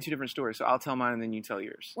going to be two different stories, so I'll tell mine and then you tell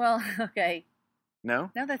yours. Well, okay.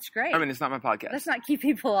 No? No, that's great. I mean, it's not my podcast. Let's not keep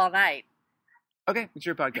people all night. Okay, it's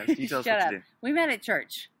your podcast. You tell us what to do. We met at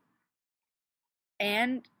church.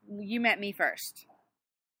 And you met me first.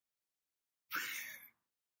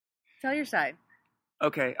 Tell your side.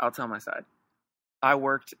 Okay, I'll tell my side. I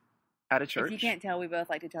worked at a church. If you can't tell, we both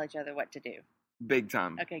like to tell each other what to do. Big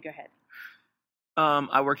time. Okay, go ahead.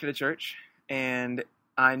 I worked at a church, and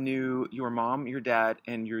I knew your mom, your dad,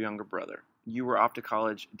 and your younger brother. You were off to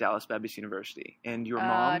college, Dallas Baptist University, and your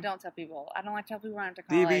mom. Don't tell people. I don't like to tell people I went to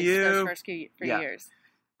college DBU. those first few years.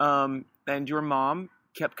 And your mom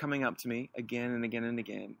kept coming up to me again and again and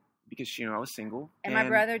again because she knew I was single. And my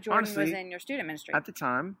brother Jordan was in your student ministry. At the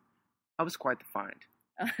time, I was quite the find.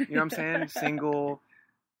 You know what I'm saying? Single,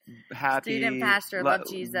 happy, student pastor, love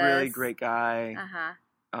Jesus, really great guy.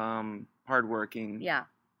 Hardworking. Yeah.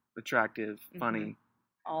 Attractive, funny.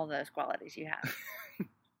 All those qualities you have.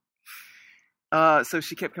 So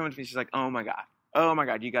she kept coming to me. She's like, oh my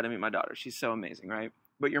God, you got to meet my daughter. She's so amazing, right?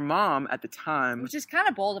 But your mom at the time... Which is kind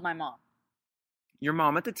of bold of my mom. Your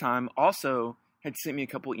mom at the time also had sent me a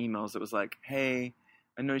couple emails that was like, hey,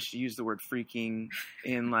 I noticed you used the word freaking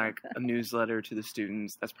in like a newsletter to the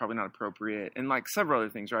students. That's probably not appropriate. And like several other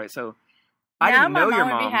things, right? So I now didn't know my your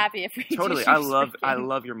mom would mom. be happy if we Totally. just I used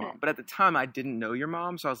love your mom. But at the time, I didn't know your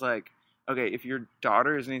mom. So I was like, okay, if your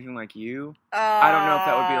daughter is anything like you, I don't know if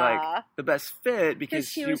that would be like the best fit because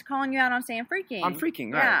she was calling you out on saying freaking. I'm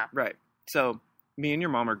freaking, right? Yeah. Right. So me and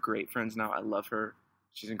your mom are great friends now. I love her.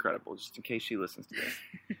 She's incredible. Just in case she listens to this.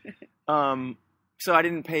 So I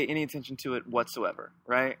didn't pay any attention to it whatsoever,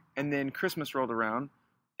 right? And then Christmas rolled around,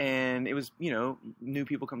 and it was, new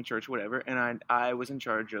people come to church, whatever. And I was in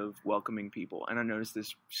charge of welcoming people, and I noticed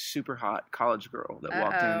this super hot college girl that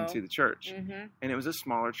walked into the church, and it was a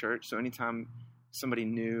smaller church. So anytime somebody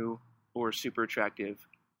new or super attractive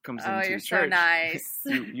comes into you're the church, so nice.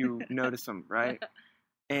 you notice them, right?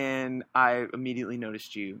 And I immediately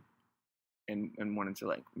noticed you, and wanted to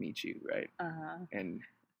like meet you, right? And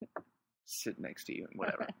sit next to you and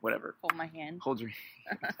whatever. Hold my hand. Hold your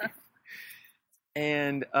hand.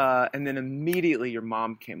 And then immediately your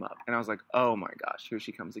mom came up, and I was like, oh my gosh, here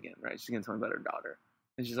she comes again, right? She's gonna tell me about her daughter,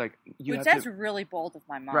 and she's like, that's really bold of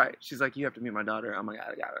my mom, right? She's like, you have to meet my daughter. I'm like,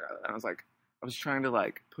 and I was like, I was trying to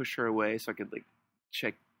like push her away so I could like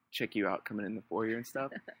check you out coming in the foyer and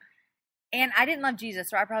stuff. And I didn't love Jesus,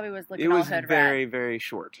 so I probably was looking all hood rat. It was very, very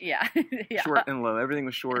short. Yeah. Yeah. Short and low. Everything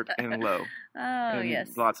was short and low. And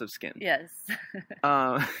yes. Lots of skin. Yes.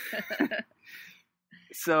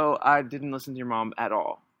 So I didn't listen to your mom at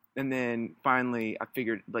all. And then finally I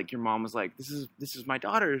figured like your mom was like, this is my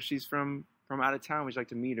daughter. She's from out of town. Would you like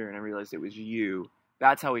to meet her? And I realized it was you.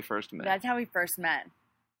 That's how we first met. That's how we first met.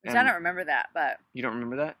 Which And I don't remember that, but. You don't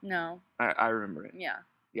remember that? No. I remember it. Yeah.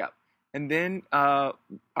 Yeah. And then I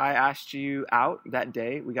asked you out that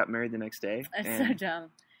day. We got married the next day. That's so dumb.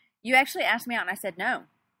 You actually asked me out, and I said no.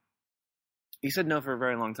 You said no for a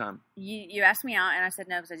very long time. You asked me out, and I said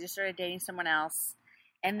no because I just started dating someone else.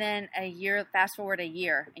 And then fast forward a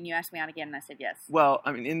year, and you asked me out again, and I said yes. Well,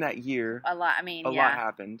 I mean, in that year, a lot. A lot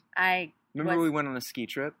happened. Remember we went on a ski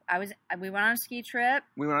trip? We went on a ski trip.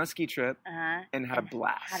 We went on a ski trip and had a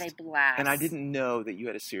blast. And I didn't know that you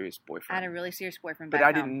had a serious boyfriend. I had a really serious boyfriend. But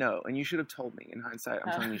I didn't know, and you should have told me. In hindsight,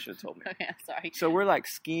 I'm telling you should have told me. Okay, I'm sorry. So we're like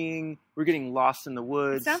skiing. We're getting lost in the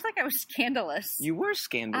woods. It sounds like I was scandalous. You were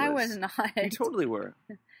scandalous. I was not. You totally were.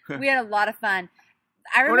 We had a lot of fun.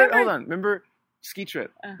 I remember. Hold on. Remember ski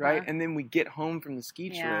trip, right? And then we get home from the ski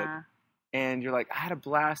trip. And you're like, I had a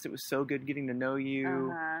blast. It was so good getting to know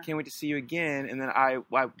you. Can't wait to see you again. And then I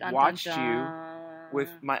watched you with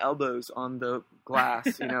my elbows on the glass,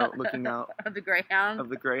 looking out of the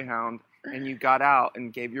Greyhound. And you got out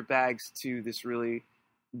and gave your bags to this really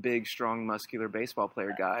big, strong, muscular baseball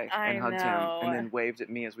player guy and hugged him, and then waved at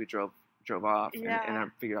me as we drove off. Yeah. And I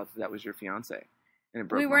figured out that was your fiance. And it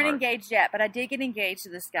broke we my weren't heart. engaged yet, but I did get engaged to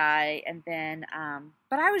this guy, and then,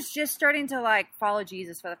 but I was just starting to like follow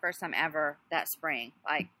Jesus for the first time ever that spring.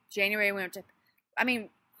 Like January, we went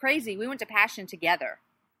to Passion together.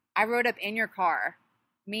 I rode up in your car,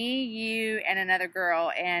 me, you, and another girl,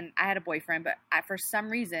 and I had a boyfriend, but for some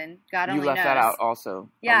reason, God only knows. You left that out also.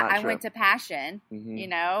 Yeah, I went to Passion,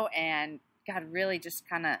 and God really just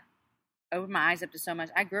kind of opened my eyes up to so much.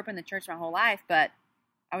 I grew up in the church my whole life, but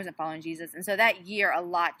I wasn't following Jesus. And so that year, a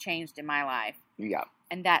lot changed in my life. Yeah.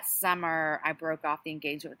 And that summer, I broke off the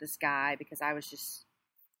engagement with this guy because I was just,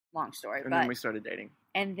 long story. And then we started dating.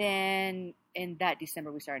 And then in that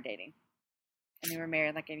December, we started dating. And we were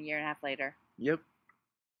married like a year and a half later. Yep.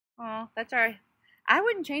 Oh, that's all right. I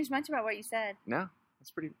wouldn't change much about what you said. No,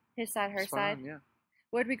 that's pretty. His side, her side. On, yeah.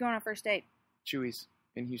 Where did we go on our first date? Chewy's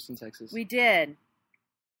in Houston, Texas. We did.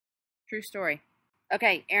 True story.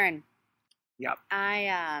 Okay, Aaron. Yeah.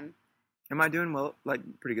 Am I doing well? Like,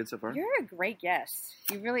 pretty good so far? You're a great guest.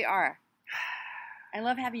 You really are. I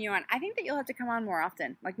love having you on. I think that you'll have to come on more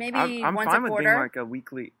often. Like maybe once a quarter. I'm fine with being like a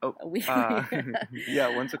weekly.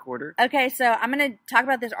 Yeah, once a quarter. Okay, so I'm going to talk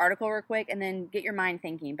about this article real quick and then get your mind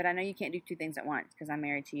thinking. But I know you can't do two things at once because I'm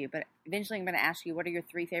married to you. But eventually I'm going to ask you, what are your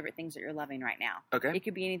 3 favorite things that you're loving right now? Okay. It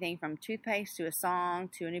could be anything from toothpaste to a song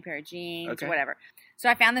to a new pair of jeans okay. or whatever. So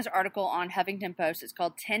I found this article on Huffington Post. It's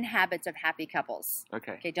called 10 Habits of Happy Couples.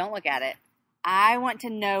 Okay. Okay, don't look at it. I want to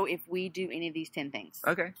know if we do any of these 10 things.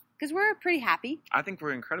 Okay. Because we're pretty happy. I think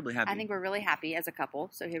we're incredibly happy. I think we're really happy as a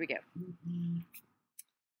couple. So here we go.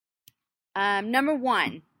 Number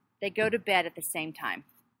 1, they go to bed at the same time.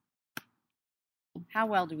 How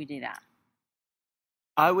well do we do that?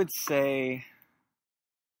 I would say,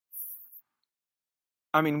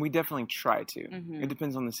 I mean, we definitely try to. Mm-hmm. It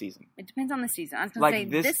depends on the season. It depends on the season. I was going to say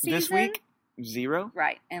this season. This week, 0.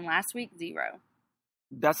 Right. And last week, 0.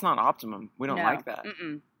 That's not optimum. We don't like that.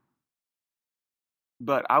 Mm-mm.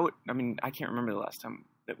 But I can't remember the last time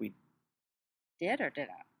that we did or did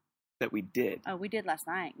I? That we did. Oh, we did last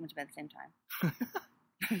night. We went to bed at the same time.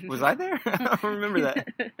 Was I there? I don't remember that.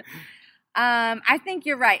 I think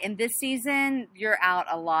you're right. In this season, you're out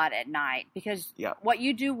a lot at night because what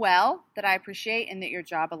you do well that I appreciate and that your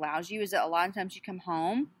job allows you is that a lot of times you come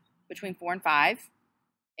home between 4 and 5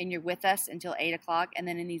 and you're with us until 8 o'clock. And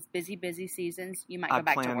then in these busy seasons, you might go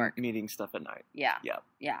back to work. Meeting stuff at night. Yeah. Yeah.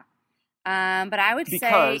 Yeah. But I would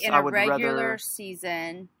say in a regular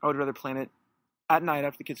season, I would rather plan it at night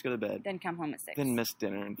after the kids go to bed. Then come home at 6. Then miss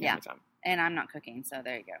dinner and family time. And I'm not cooking, so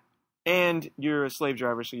there you go. And you're a slave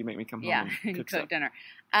driver, so you make me come home and cook dinner.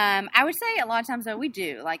 I would say a lot of times though we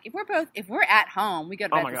do. Like if we're at home, we go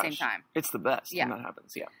to bed at the same time. It's the best when that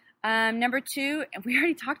happens. Yeah. Number 2, and we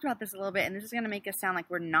already talked about this a little bit, and this is going to make us sound like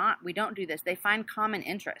we don't do this. They find common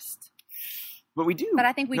interest. But we do. But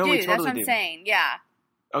I think we do. Totally That's what I'm saying. Yeah.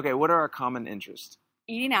 Okay, what are our common interests?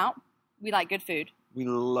 Eating out. We like good food. We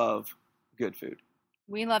love good food.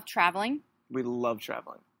 We love traveling. We love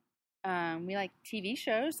traveling. We like TV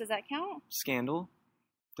shows. Does that count? Scandal?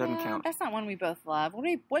 Doesn't count. That's not one we both love.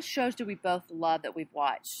 What shows do we both love that we've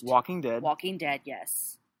watched? Walking Dead. Walking Dead,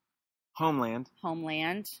 yes. Homeland.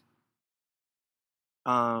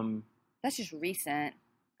 That's just recent.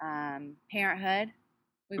 Parenthood.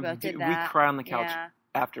 We both did that. We cry on the couch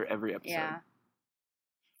after every episode. Yeah.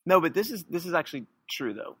 No, but this is actually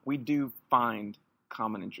true though. We do find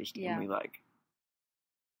common interest and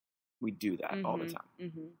we do that all the time.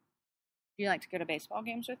 Mm-hmm. Do you like to go to baseball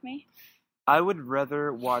games with me? I would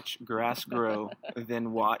rather watch grass grow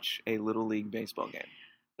than watch a Little League baseball game.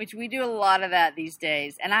 Which we do a lot of that these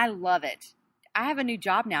days, and I love it. I have a new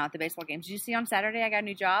job now at the baseball games. Did you see on Saturday I got a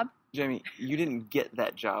new job? Jamie, you didn't get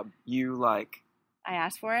that job. I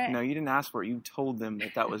asked for it? No, you didn't ask for it. You told them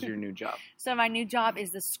that was your new job. So my new job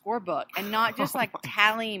is the scorebook, and not just like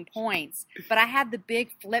tallying points, but I have the big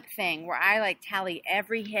flip thing where I like tally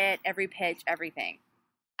every hit, every pitch, everything.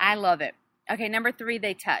 I love it. Okay, number 3,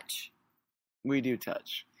 they touch. We do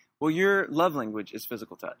touch. Well, your love language is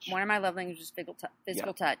physical touch. One of my love languages is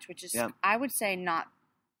physical touch, which is, I would say, not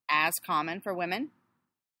as common for women.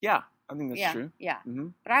 Yeah, I think that's true. Yeah. Mm-hmm.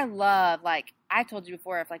 But I love, like I told you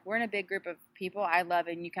before, if like we're in a big group of people, I love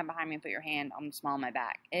it and you come behind me and put your hand on the small of my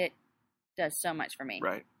back. It does so much for me.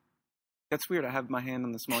 Right. That's weird. I have my hand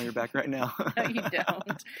on the small of your back right now. No, you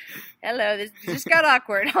don't. Hello. This just got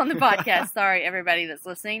awkward on the podcast. Sorry, everybody that's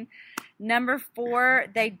listening. Number 4,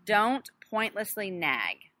 they don't pointlessly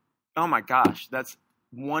nag. Oh my gosh. That's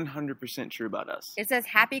 100% true about us. It says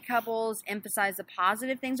happy couples emphasize the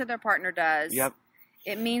positive things that their partner does. Yep.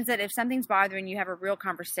 It means that if something's bothering you, have a real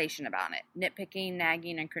conversation about it. Nitpicking,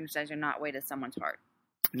 nagging, and criticizing are not way to someone's heart.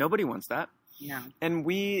 Nobody wants that. No. And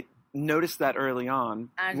we noticed that early on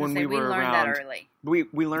when we were learned around. That early.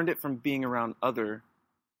 We learned it from being around other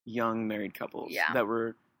young married couples that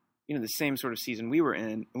were, the same sort of season we were in.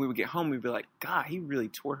 And we would get home, we'd be like, God, he really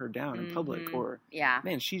tore her down in public. Or,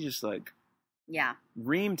 man, she just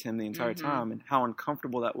reamed him the entire time, and how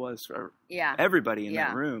uncomfortable that was for everybody in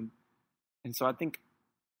that room. And so I think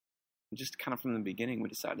just kind of from the beginning, we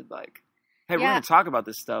decided hey, we're going to talk about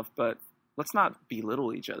this stuff, but let's not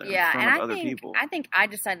belittle each other in front of other people. I think I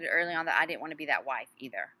decided early on that I didn't want to be that wife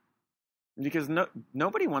either. Because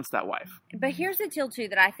nobody wants that wife. But here's the deal, too,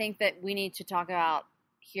 that I think that we need to talk about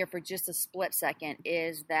here for just a split second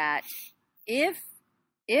is that if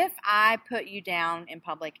I put you down in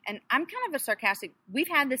public, and I'm kind of a sarcastic, we've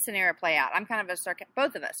had this scenario play out. I'm kind of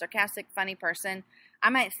both of us, sarcastic, funny person. I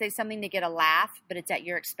might say something to get a laugh, but it's at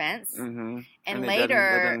your expense. Mm-hmm. And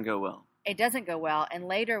later, it doesn't go well. It doesn't go well. And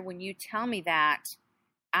later, when you tell me that,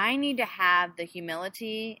 I need to have the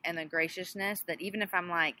humility and the graciousness that even if I'm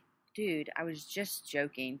like, dude, I was just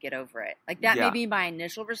joking, get over it. Like that may be my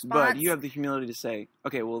initial response. But you have the humility to say,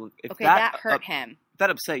 okay, well, if that hurt him. If that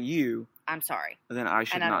upset you, I'm sorry. Then I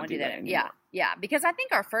should not do that anymore. Yeah. Because I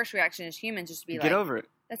think our first reaction as humans is to be get over it.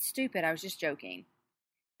 That's stupid. I was just joking.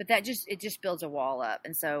 But it just builds a wall up.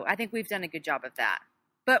 And so I think we've done a good job of that.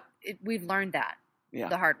 But we've learned that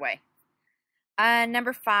the hard way.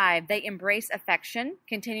 Number 5, they embrace affection,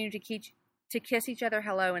 continue to kiss each other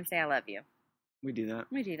hello and say I love you. We do that.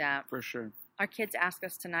 We do that. For sure. Our kids ask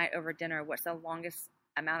us tonight over dinner what's the longest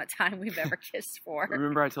amount of time we've ever kissed for.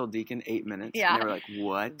 Remember I told Deacon 8 minutes? Yeah. And they were like,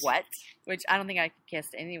 what? What? Which I don't think I could kiss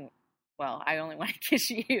anyone. Well, I only want to kiss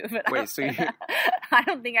you. But wait, so I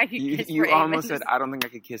don't think I could kiss you almost said, I don't think I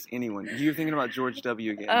could kiss anyone. You're thinking about George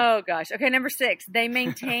W. again. Oh, gosh. Okay, number 6. They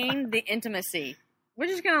maintain the intimacy. We're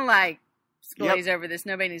just going to glaze over this.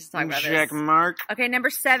 Nobody needs to talk about this. Check mark. Okay, number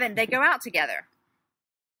 7. They go out together.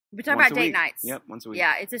 We talk about date nights. Yep, once a week.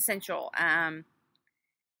 Yeah, it's essential. And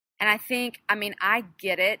I think, I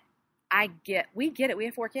get it. We get it. We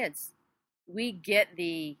have 4 kids. We get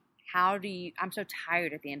the I'm so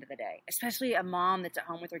tired at the end of the day, especially a mom that's at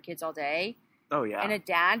home with her kids all day. Oh, yeah. And a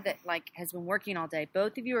dad that, like, has been working all day.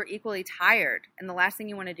 Both of you are equally tired. And the last thing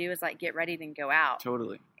you want to do is, like, get ready and go out.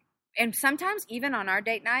 Totally. And sometimes, even on our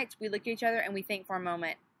date nights, we look at each other and we think for a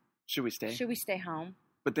moment, should we stay? Should we stay home?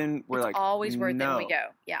 But then we're it's always worth it when we go.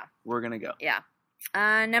 Yeah. We're going to go. Yeah.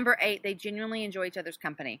 Number 8, they genuinely enjoy each other's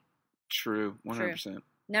company. True. 100%. True.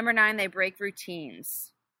 Number 9, they break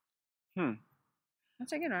routines.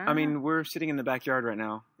 That's a good one. I mean, we're sitting in the backyard right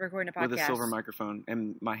now. Recording a podcast. With a silver microphone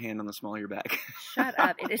and my hand on the small of your back. Shut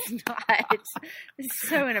up. It is not. It's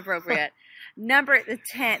so inappropriate. Number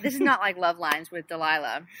 10. This is not like Love Lines with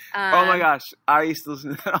Delilah. Oh my gosh. I used to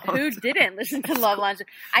listen to that all Who didn't listen to Love Lines?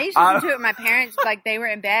 I used to listen to it with my parents, like they were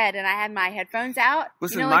in bed and I had my headphones out.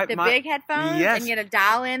 Listen, you know, like the big headphones? Yes. And you had to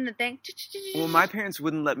dial in the thing. Well, my parents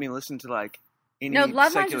wouldn't let me listen to like any Love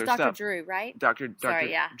Lines secular was Dr. stuff. Drew, right? Sorry,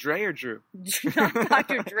 yeah. Dre or Drew? Not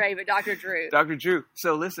Dr. Dre, but Dr. Drew. Dr. Drew.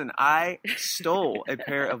 So listen, I stole a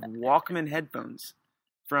pair of Walkman headphones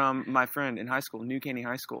from my friend in high school, New Caney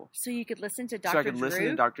High School. So you could listen to Dr. Drew? So I could listen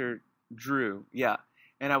to Dr. Drew, yeah.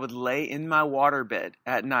 And I would lay in my waterbed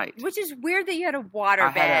at night. Which is weird that you had a waterbed.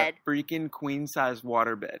 I had a freaking queen-size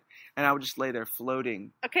waterbed. And I would just lay there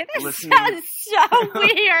floating. Okay, that sounds so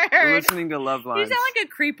weird. Listening to Love Lines. You sound like a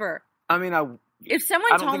creeper. I mean, if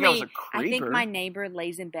someone told me, I think my neighbor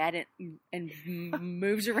lays in bed and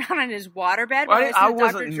moves around on his waterbed. I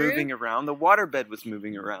wasn't moving around. The waterbed was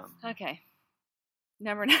moving around. Okay.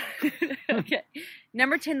 Number 9. Okay.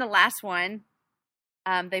 Number 10, the last one.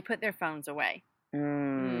 They put their phones away. What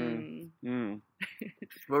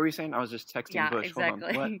were you saying? I was just texting Bush.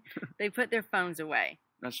 Exactly. Hold on. What? They put their phones away.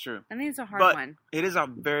 That's true. I think it's a hard one. It is a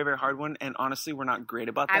very, very hard one, and honestly, we're not great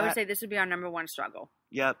about that. I would say this would be our number 1 struggle.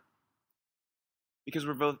 Yep. Because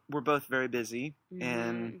we're both very busy,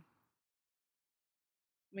 and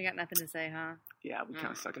we got nothing to say, huh? Yeah, we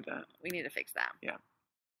kind of suck at that. We need to fix that. Yeah.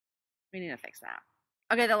 We need to fix that.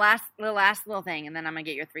 Okay, the last little thing, and then I'm going to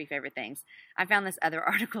get your 3 favorite things. I found this other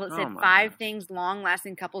article. It said 5 things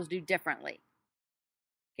long-lasting couples do differently.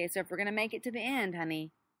 Okay, so if we're going to make it to the end,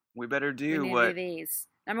 honey, we better do these.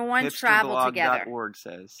 Number 1, travel together. Hipsterblog.org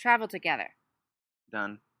says. Travel together.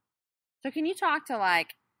 Done. So can you talk to,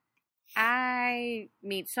 like, I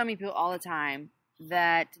meet so many people all the time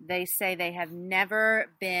that they say they have never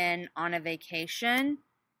been on a vacation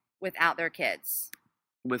without their kids.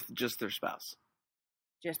 With just their spouse.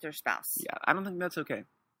 Just their spouse. Yeah, I don't think that's okay.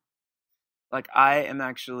 Like, I am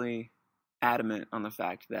actually adamant on the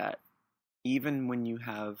fact that even when you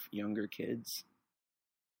have younger kids,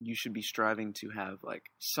 you should be striving to have,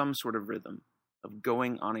 like, some sort of rhythm of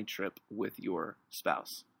going on a trip with your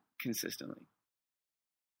spouse consistently.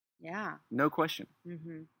 Yeah. No question.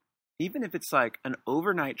 Mm-hmm. Even if it's, like, an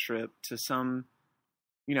overnight trip to some,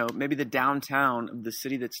 maybe the downtown of the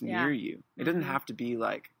city that's near you. It doesn't have to be,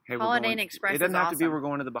 like, hey, Holiday Inn Express. It doesn't have to be we're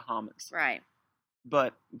going to the Bahamas. Right.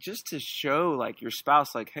 But just to show, like, your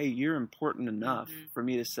spouse, like, hey, you're important enough for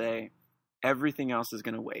me to say everything else is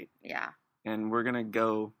going to wait. Yeah. And we're going to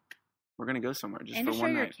go somewhere just for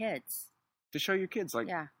one night. And to show your kids. To show your kids, like,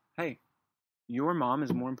 hey, your mom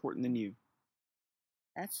is more important than you.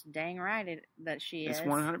 That's dang right that she is. It's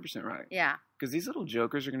 100% right. Yeah. Because these little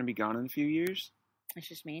jokers are going to be gone in a few years. It's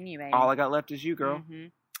just me and you, baby. All I got left is you, girl. Mm-hmm.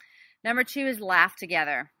 Number 2 is laugh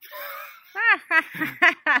together.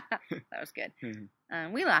 That was good.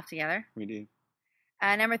 We laugh together. We do.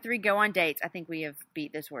 Number 3, go on dates. I think we have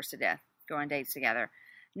beat this horse to death. Go on dates together.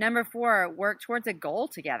 Number 4, work towards a goal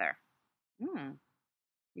together.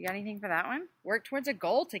 You got anything for that one? Work towards a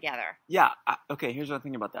goal together. Yeah. Okay, here's what I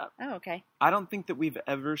think about that. Oh, okay. I don't think that we've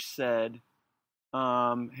ever said,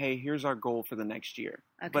 hey, here's our goal for the next year.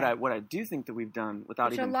 Okay. But what I do think that we've done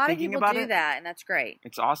without even thinking about it. A lot of people do that, and that's great.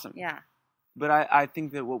 It's awesome. Yeah. But I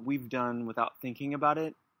think that what we've done without thinking about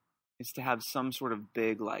it is to have some sort of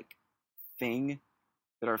big, like, thing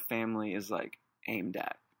that our family is, like, aimed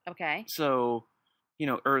at. Okay. So,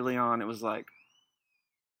 early on it was, like,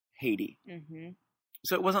 Haiti. Mm-hmm.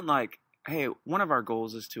 So it wasn't like, hey, one of our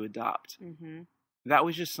goals is to adopt. Mm-hmm. That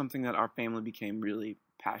was just something that our family became really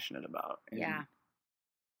passionate about. And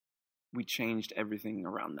we changed everything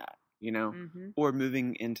around that, or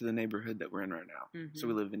moving into the neighborhood that we're in right now. Mm-hmm. So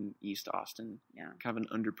we live in East Austin, kind of an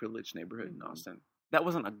underprivileged neighborhood in Austin. That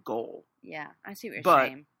wasn't a goal. Yeah, I see what you're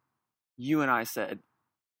saying. But you and I said,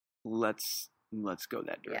 let's go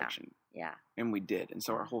that direction. Yeah. And we did. And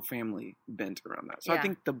so our whole family bent around that. So I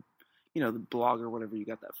think the blog or whatever you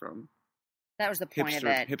got that from. That was the point of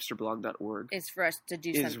it. Hipsterblog.org. Is for us to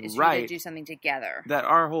do something. To do something together. That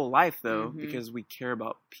our whole life, though, because we care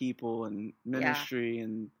about people and ministry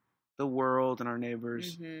and the world and our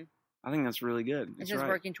neighbors. Mm-hmm. I think that's really good. It's That's just right.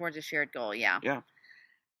 working towards a shared goal. Yeah. Yeah.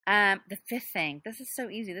 The fifth thing. This is so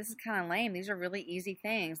easy. This is kind of lame. These are really easy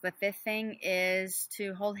things. The fifth thing is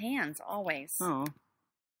to hold hands always. Oh.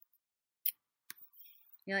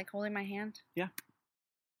 You like holding my hand? Yeah.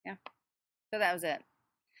 Yeah. So that was it.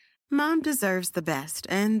 Mom deserves the best,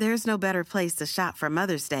 and there's no better place to shop for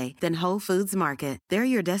Mother's Day than Whole Foods Market. They're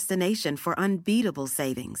your destination for unbeatable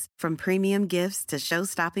savings, from premium gifts to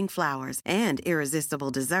show-stopping flowers and irresistible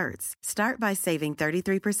desserts. Start by saving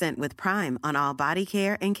 33% with Prime on all body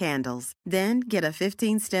care and candles. Then get a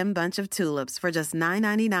 15-stem bunch of tulips for just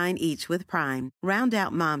 $9.99 each with Prime. Round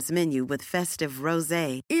out Mom's menu with festive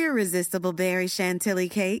rosé, irresistible berry chantilly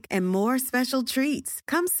cake, and more special treats.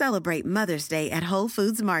 Come celebrate Mother's Day at Whole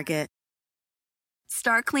Foods Market.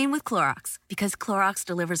 Start clean with Clorox, because Clorox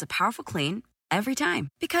delivers a powerful clean every time.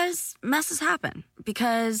 Because messes happen.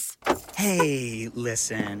 Because... Hey,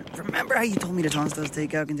 listen. Remember how you told me to toss those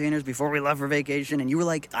takeout containers before we left for vacation? And you were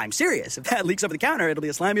like, I'm serious. If that leaks over the counter, it'll be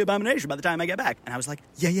a slimy abomination by the time I get back. And I was like,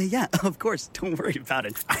 yeah, of course. Don't worry about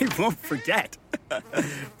it. I won't forget.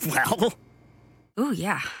 Well... Ooh,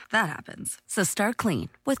 yeah, that happens. So start clean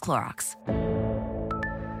with Clorox.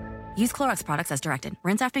 Use Clorox products as directed.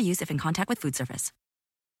 Rinse after use if in contact with food surface.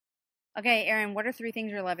 Okay, Erin, what are 3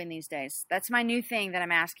 things you're loving these days? That's my new thing that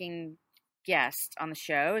I'm asking guests on the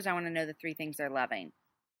show, is I want to know the 3 things they're loving.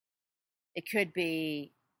 It could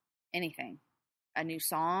be anything. A new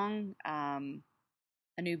song, a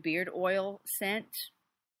new beard oil scent,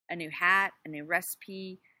 a new hat, a new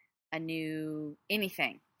recipe, a new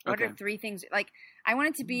anything. What Okay. are 3 things? Like, I want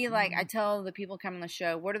it to be like, I tell the people coming on the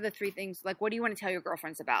show, what are the 3 things, like, what do you want to tell your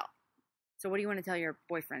girlfriends about? So what do you want to tell your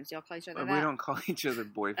boyfriends? Do y'all call each other that? We don't call each other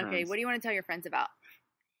boyfriends. Okay, what do you want to tell your friends about?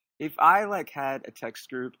 If I like had a text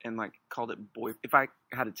group and like called it if I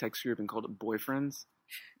had a text group and called it boyfriends,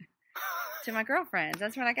 To my girlfriends.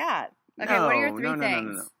 That's what I got. Okay, what are your 3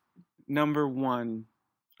 things? No. Number 1,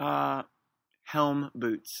 Helm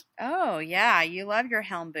boots. Oh, yeah, you love your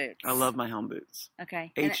Helm boots. I love my Helm boots.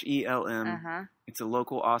 Okay. HELM. Uh-huh. It's a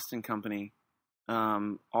local Austin company.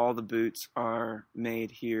 All the boots are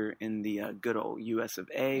made here in the good old US of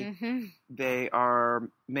A. Mm-hmm. They are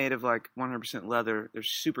made of like 100% leather. They're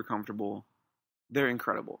super comfortable. They're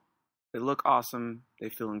incredible. They look awesome. They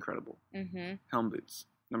feel incredible. Mm-hmm. Helm boots,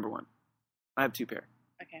 number 1. I have 2 pair.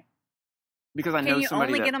 Okay. Because I Can know you somebody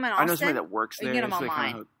only that get them in I know somebody Austin? that works Or you there. get them so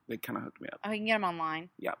online? they kind of hooked me up. Oh, you can get them online?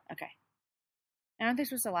 Yeah. Okay. And aren't they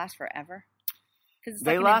supposed to last forever? Because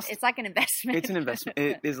It's like an investment. It's an investment.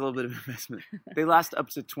 It is a little bit of an investment. They last up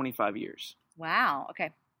to 25 years. Wow.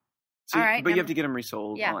 Okay. So, All right, but you have to get them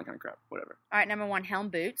resold, Yeah. all that kind of crap, whatever. All right, number 1, Helm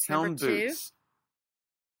boots. Helm Number 2, boots.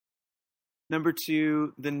 Number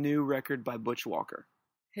 2, the new record by Butch Walker.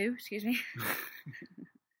 who? Excuse me?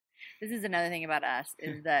 This is another thing about us,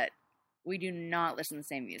 is that we do not listen to the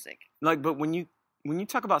same music. Like, but when you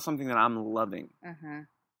talk about something that I'm loving, Uh-huh.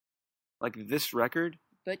 like this record,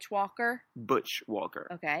 Butch Walker. Butch Walker.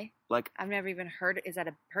 Okay. Like I've never even heard. Is that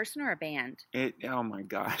a person or a band? it. Oh my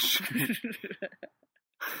gosh,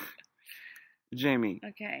 Jamie.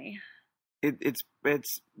 Okay. It's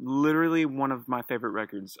literally one of my favorite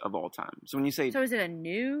records of all time. So when you say So is it a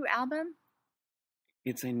new album?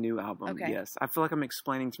 it's a new album, Okay. yes, I feel like I'm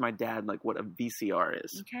explaining to my dad like what a VCR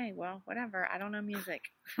is. Okay, well, whatever. I don't know music.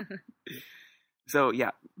 So yeah,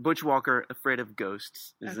 Butch Walker, "Afraid of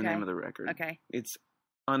Ghosts" is the Okay. name of the record. Okay. It's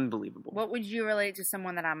unbelievable. What would you relate to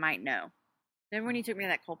someone that I might know? Remember when you took me to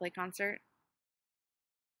that Coldplay concert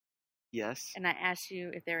Yes, and I asked you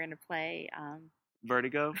if they were going to play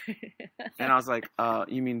Vertigo, and I was like,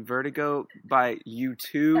 "You mean Vertigo by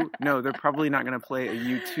U2? No, they're probably not going to play a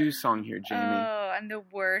U2 song here, Jamie." Oh, I'm the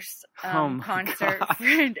worst Oh my concert God.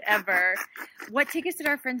 friend ever. What tickets did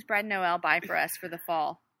our friends Brad and Noel buy for us for the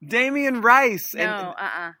fall? Damian Rice. No,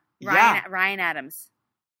 Yeah. Ryan Adams.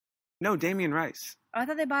 No, Damian Rice. Oh, I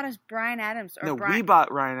thought they bought us Brian Adams. Or No, Brian. we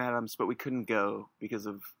bought Ryan Adams, but we couldn't go because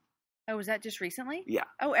of Oh, was that just recently? yeah.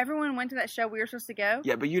 Oh, everyone went to that show we were supposed to go?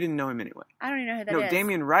 Yeah, but you didn't know him anyway. I don't even know who that No, is.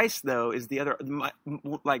 Damian Rice though is the other,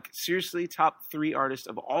 like seriously, top 3 artist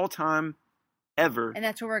of all time ever. And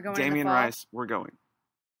that's where we're going Damian in the fall? Rice, we're going,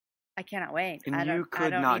 I cannot wait. and I you don't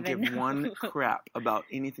could not even give know. one crap about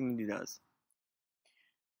anything that he does.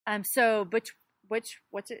 So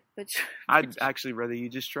what's it? Butch. I'd actually rather you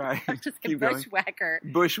just try. I'm just Keep going. Bushwhacker.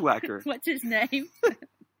 Bushwhacker. What's his name?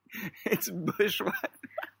 It's Bushwhacker.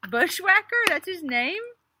 Bushwhacker? That's his name?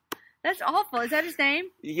 That's awful. Is that his name?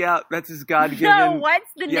 Yeah, that's his God-given. No,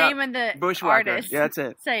 what's the Yeah, name of the Bushwhacker. artist? Yeah, that's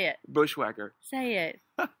it. Say it. Bushwhacker. Say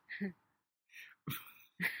it.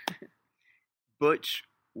 Butch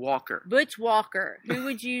Walker. Butch Walker. Who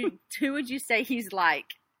would you say he's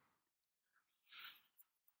like?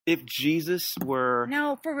 If Jesus were...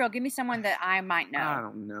 No, for real. Give me someone that I might know. I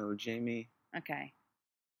don't know, Jamie. Okay.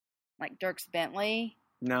 Like Dierks Bentley,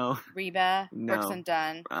 No. Reba, No. Brooks and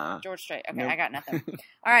Dunn, George Strait. Okay, Nope. I got nothing.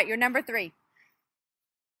 All right, your number 3.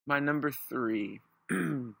 My number 3.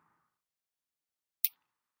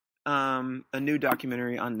 A new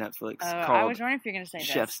documentary on Netflix I called was wondering if you're going to say this.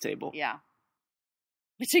 Chef's Table. Yeah.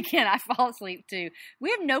 Which again, I fall asleep to.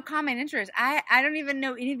 We have no common interest. I don't even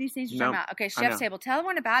know any of these things you're talking Nope. about. Okay, I Chef's know. Table. Tell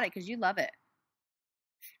everyone about it because you love it.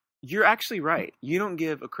 You're actually right. You don't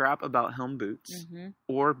give a crap about helm boots Mm-hmm.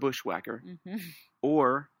 or bushwhacker Mm-hmm.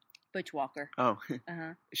 or Butch Walker. oh,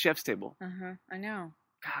 Uh-huh. Chef's Table. Uh-huh. I know.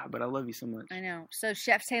 God, but I love you so much. I know. So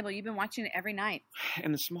Chef's Table, you've been watching it every night.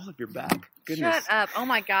 And the small of your back. Goodness. Shut up. Oh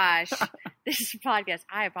my gosh. This is a podcast.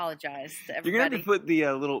 I apologize to everybody. You're gonna have to put the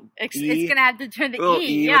little It's E. going to have to turn the Little E.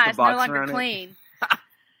 E with Yeah, the it's no box longer around it. clean.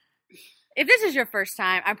 If this is your first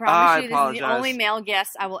time, I promise you this is apologize. the only male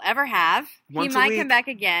guest I will ever have. Once he a might week. come back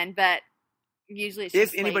again, but usually it's If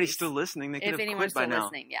just anybody's ladies. still listening, they could If have anyone's quit by still now.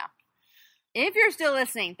 listening, yeah. If you're still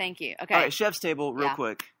listening, thank you. Okay. All right, Chef's Table, real Yeah.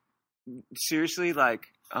 quick. Seriously, like,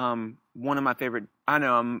 one of my favorite. I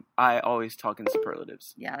know I always talk in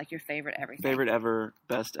superlatives. Yeah, like your favorite everything. Favorite ever,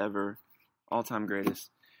 best ever, all time greatest.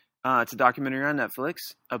 It's a documentary on Netflix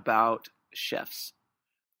about chefs,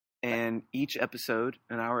 and each episode,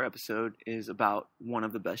 an hour episode, is about one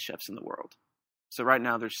of the best chefs in the world. So right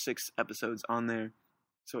now there's 6 episodes on there,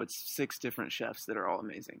 so it's 6 different chefs that are all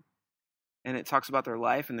amazing. And it talks about their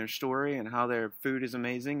life and their story and how their food is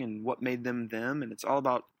amazing and what made them them. And it's all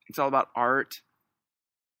about art,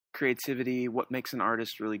 creativity, what makes an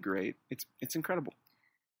artist really great. It's incredible.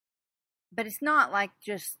 But it's not like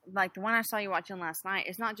just like the one I saw you watching last night.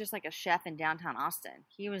 It's not just like a chef in downtown Austin.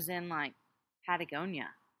 He was in like Patagonia,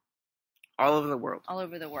 All over the world. all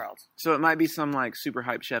over the world. So it might be some like super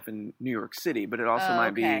hype chef in New York City, but it also Oh,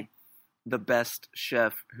 might okay. be the best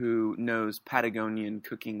chef who knows Patagonian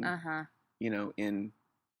cooking, Uh-huh. In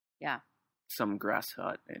Yeah. some grass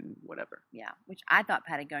hut and whatever. Yeah. Which I thought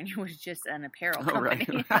Patagonia was just an apparel Oh, right.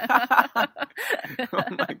 company. Oh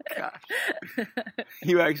my gosh.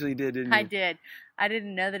 You actually did, didn't you? I did. I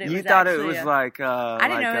didn't know that it You was thought it actually was a, like I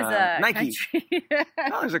didn't know it was a Nike. country.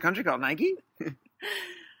 Oh, there's a country called Nike?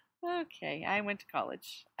 Okay, I went to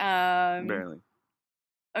college. Barely.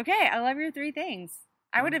 Okay, I love your 3 things.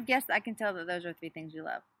 I would have guessed. I can tell that those are 3 things you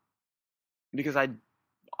love. Because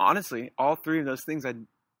honestly, all 3 of those things I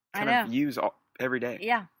I kind know. of use every day.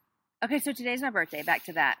 Yeah. Okay, so today's my birthday. Back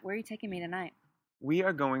to that. Where are you taking me tonight? We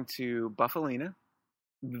are going to Buffalina,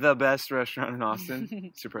 the best restaurant in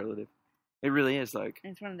Austin. Superlative. It really is like.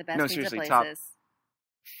 It's one of the best No, pizza seriously, places.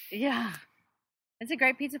 top. Yeah. It's a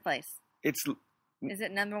great pizza place. It's Is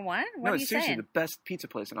it number 1? What no, are you it's seriously saying? the best pizza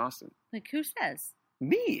place in Austin. Like, who says?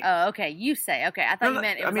 Me. Oh, okay. You say. Okay. I thought No, you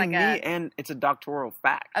meant it I was mean, like me, a... and it's a doctoral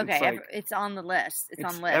fact. Okay. It's, like, It's on the list. It's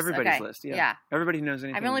on the list. everybody's Okay. list. Yeah. Everybody who knows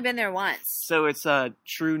anything. I've only been there once. So it's a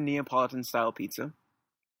true Neapolitan style pizza,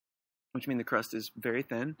 which means the crust is very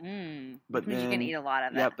thin. But Which means you then, can eat a lot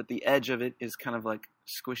of it. Yeah, but the edge of it is kind of like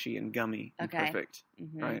squishy and gummy and Okay. perfect,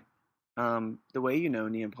 Mhm. right? The way you know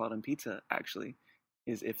Neapolitan pizza actually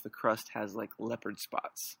is if the crust has like leopard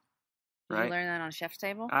spots, Did right? you learn that on Chef's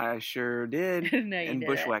Table? I sure did. No, you And didn't.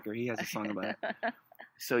 Bushwhacker, he has a song about it.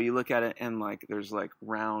 So you look at it and like there's like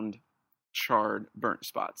round, charred, burnt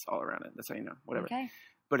spots all around it. That's how you know. Whatever. Okay.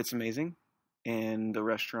 But it's amazing, and the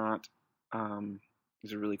restaurant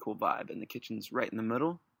is a really cool vibe, and the kitchen's right in the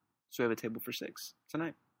middle. So we have a table for 6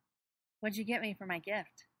 tonight. What'd you get me for my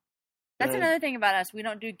gift? That's Uh, another thing about us. We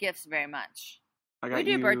don't do gifts very much. I got We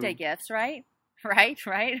do you birthday gifts, right? Right?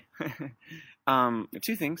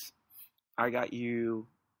 2 things. I got you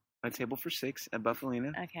a table for 6 at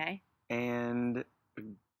Buffalina Okay. and a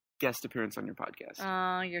guest appearance on your podcast.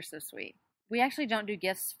 Oh, you're so sweet. We actually don't do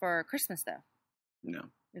gifts for Christmas, though. No.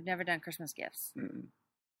 We've never done Christmas gifts. Mm-mm.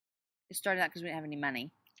 It started out because we didn't have any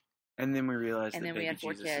money. And then we realized And that then we baby had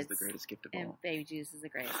 4 Jesus is kids. the greatest gift of And all. baby Jesus is the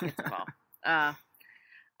greatest gift of all.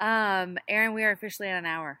 Aaron, we are officially at an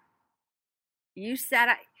hour. You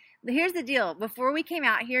sat. Here's the deal. Before we came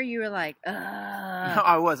out here, you were like,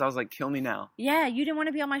 I was like, kill me now. yeah, you didn't want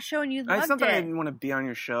to be on my show, and you loved It's not that I it. didn't want to be on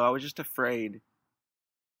your show. I was just afraid.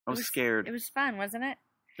 I was scared. It was fun, wasn't it?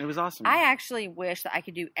 It was awesome. I actually wish that I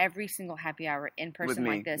could do every single happy hour in person me,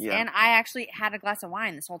 like this. yeah. And I actually had a glass of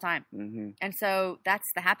wine this whole time. Mm-hmm. And so that's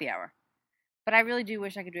the happy hour. But I really do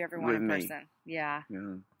wish I could do every one With in me. person. Yeah.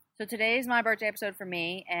 Yeah. So today is my birthday episode for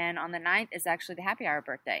me, and on the 9th is actually the happy hour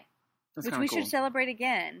birthday, That's which kinda we cool. should celebrate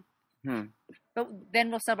again. Hmm. But then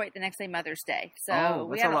we'll celebrate the next day, Mother's Day. So Oh,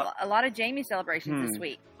 we that's had a a lot of Jamie celebrations this Hmm.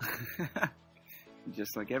 week.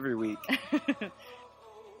 Just like every week.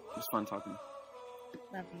 It was fun talking.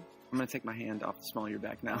 Love you. I'm going to take my hand off the small of your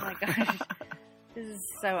back now. Oh my gosh. This is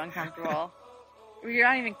so uncomfortable. You're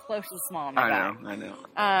not even close to small on my back. I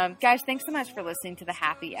know. Guys, thanks so much for listening to the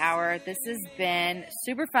Happy Hour. This has been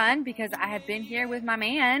super fun because I have been here with my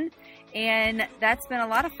man, and that's been a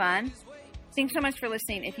lot of fun. Thanks so much for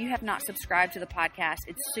listening. If you have not subscribed to the podcast,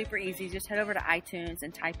 it's super easy. Just head over to iTunes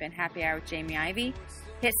and type in Happy Hour with Jamie Ivey.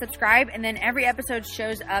 Hit subscribe, and then every episode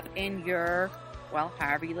shows up in your, well,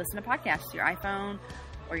 however you listen to podcasts, your iPhone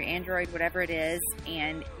or your Android, whatever it is.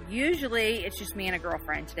 And usually it's just me and a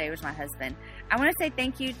girlfriend. Today was my husband. I want to say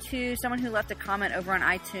thank you to someone who left a comment over on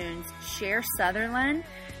iTunes, Cher Sutherland.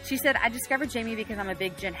 She said, I discovered Jamie because I'm a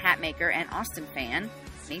big Jen Hatmaker and Austin fan.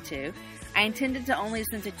 Me too. I intended to only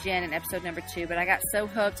listen to Jen in episode number 2, but I got so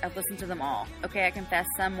hooked I've listened to them all. Okay, I confess,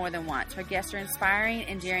 some more than once. Her guests are inspiring,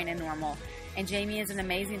 endearing, and normal. And Jamie is an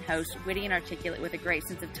amazing host, witty and articulate with a great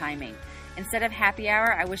sense of timing. Instead of happy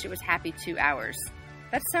hour, I wish it was happy 2 hours.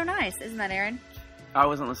 That's so nice, isn't that, Aaron? I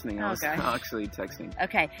wasn't listening. I was Okay. actually texting.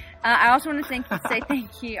 Okay. I also want to say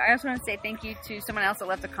thank you. I also want to say thank you to someone else that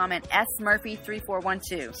left a comment, S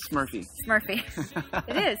Smurfy3412. Smurfy. Smurfy.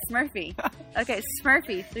 It is Smurfy. Okay,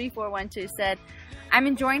 Smurfy3412 said, I'm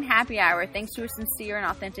enjoying Happy Hour thanks to a sincere and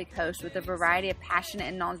authentic host with a variety of passionate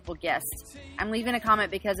and knowledgeable guests. I'm leaving a comment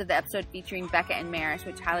because of the episode featuring Becca and Maris,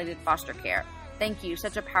 which highlighted foster care. Thank you.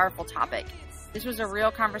 Such a powerful topic. This was a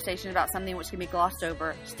real conversation about something which can be glossed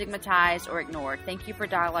over, stigmatized, or ignored. Thank you for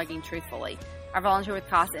dialoguing truthfully. I volunteer with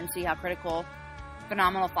CASA and see how critical,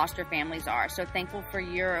 phenomenal foster families are. So thankful for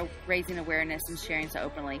your raising awareness and sharing so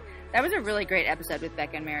openly. That was a really great episode with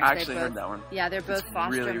Becca and Maris. I actually heard that one. Yeah, they're both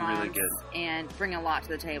foster really, moms really good. and bring a lot to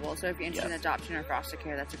the table. So if you're interested in adoption or foster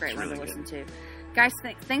care, that's a great one to really listen to. Guys,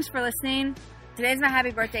 thanks for listening. Today's my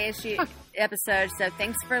happy birthday episode, so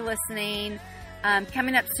thanks for listening.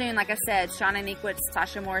 Coming up soon, like I said, Shauna Neekwitz,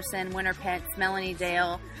 Tasha Morrison, Winter Pence, Melanie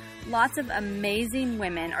Dale. Lots of amazing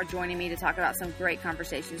women are joining me to talk about some great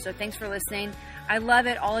conversations. So thanks for listening. I love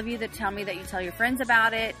it. All of you that tell me that you tell your friends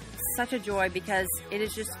about it. It's such a joy because it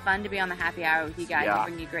is just fun to be on the Happy Hour with you guys and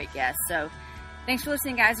bring you great guests. So thanks for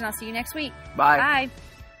listening, guys, and I'll see you next week. Bye. Bye.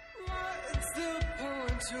 What's the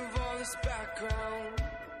point of all this background?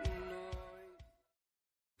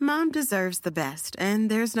 Mom deserves the best, and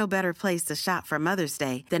there's no better place to shop for Mother's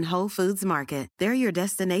Day than Whole Foods Market. They're your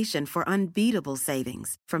destination for unbeatable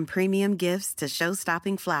savings, from premium gifts to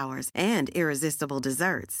show-stopping flowers and irresistible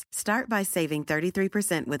desserts. Start by saving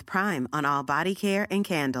 33% with Prime on all body care and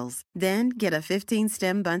candles. Then get a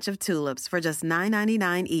 15-stem bunch of tulips for just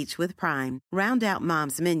 $9.99 each with Prime. Round out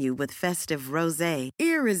Mom's menu with festive rosé,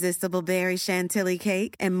 irresistible berry chantilly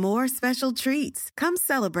cake, and more special treats. Come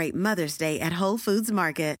celebrate Mother's Day at Whole Foods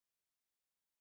Market.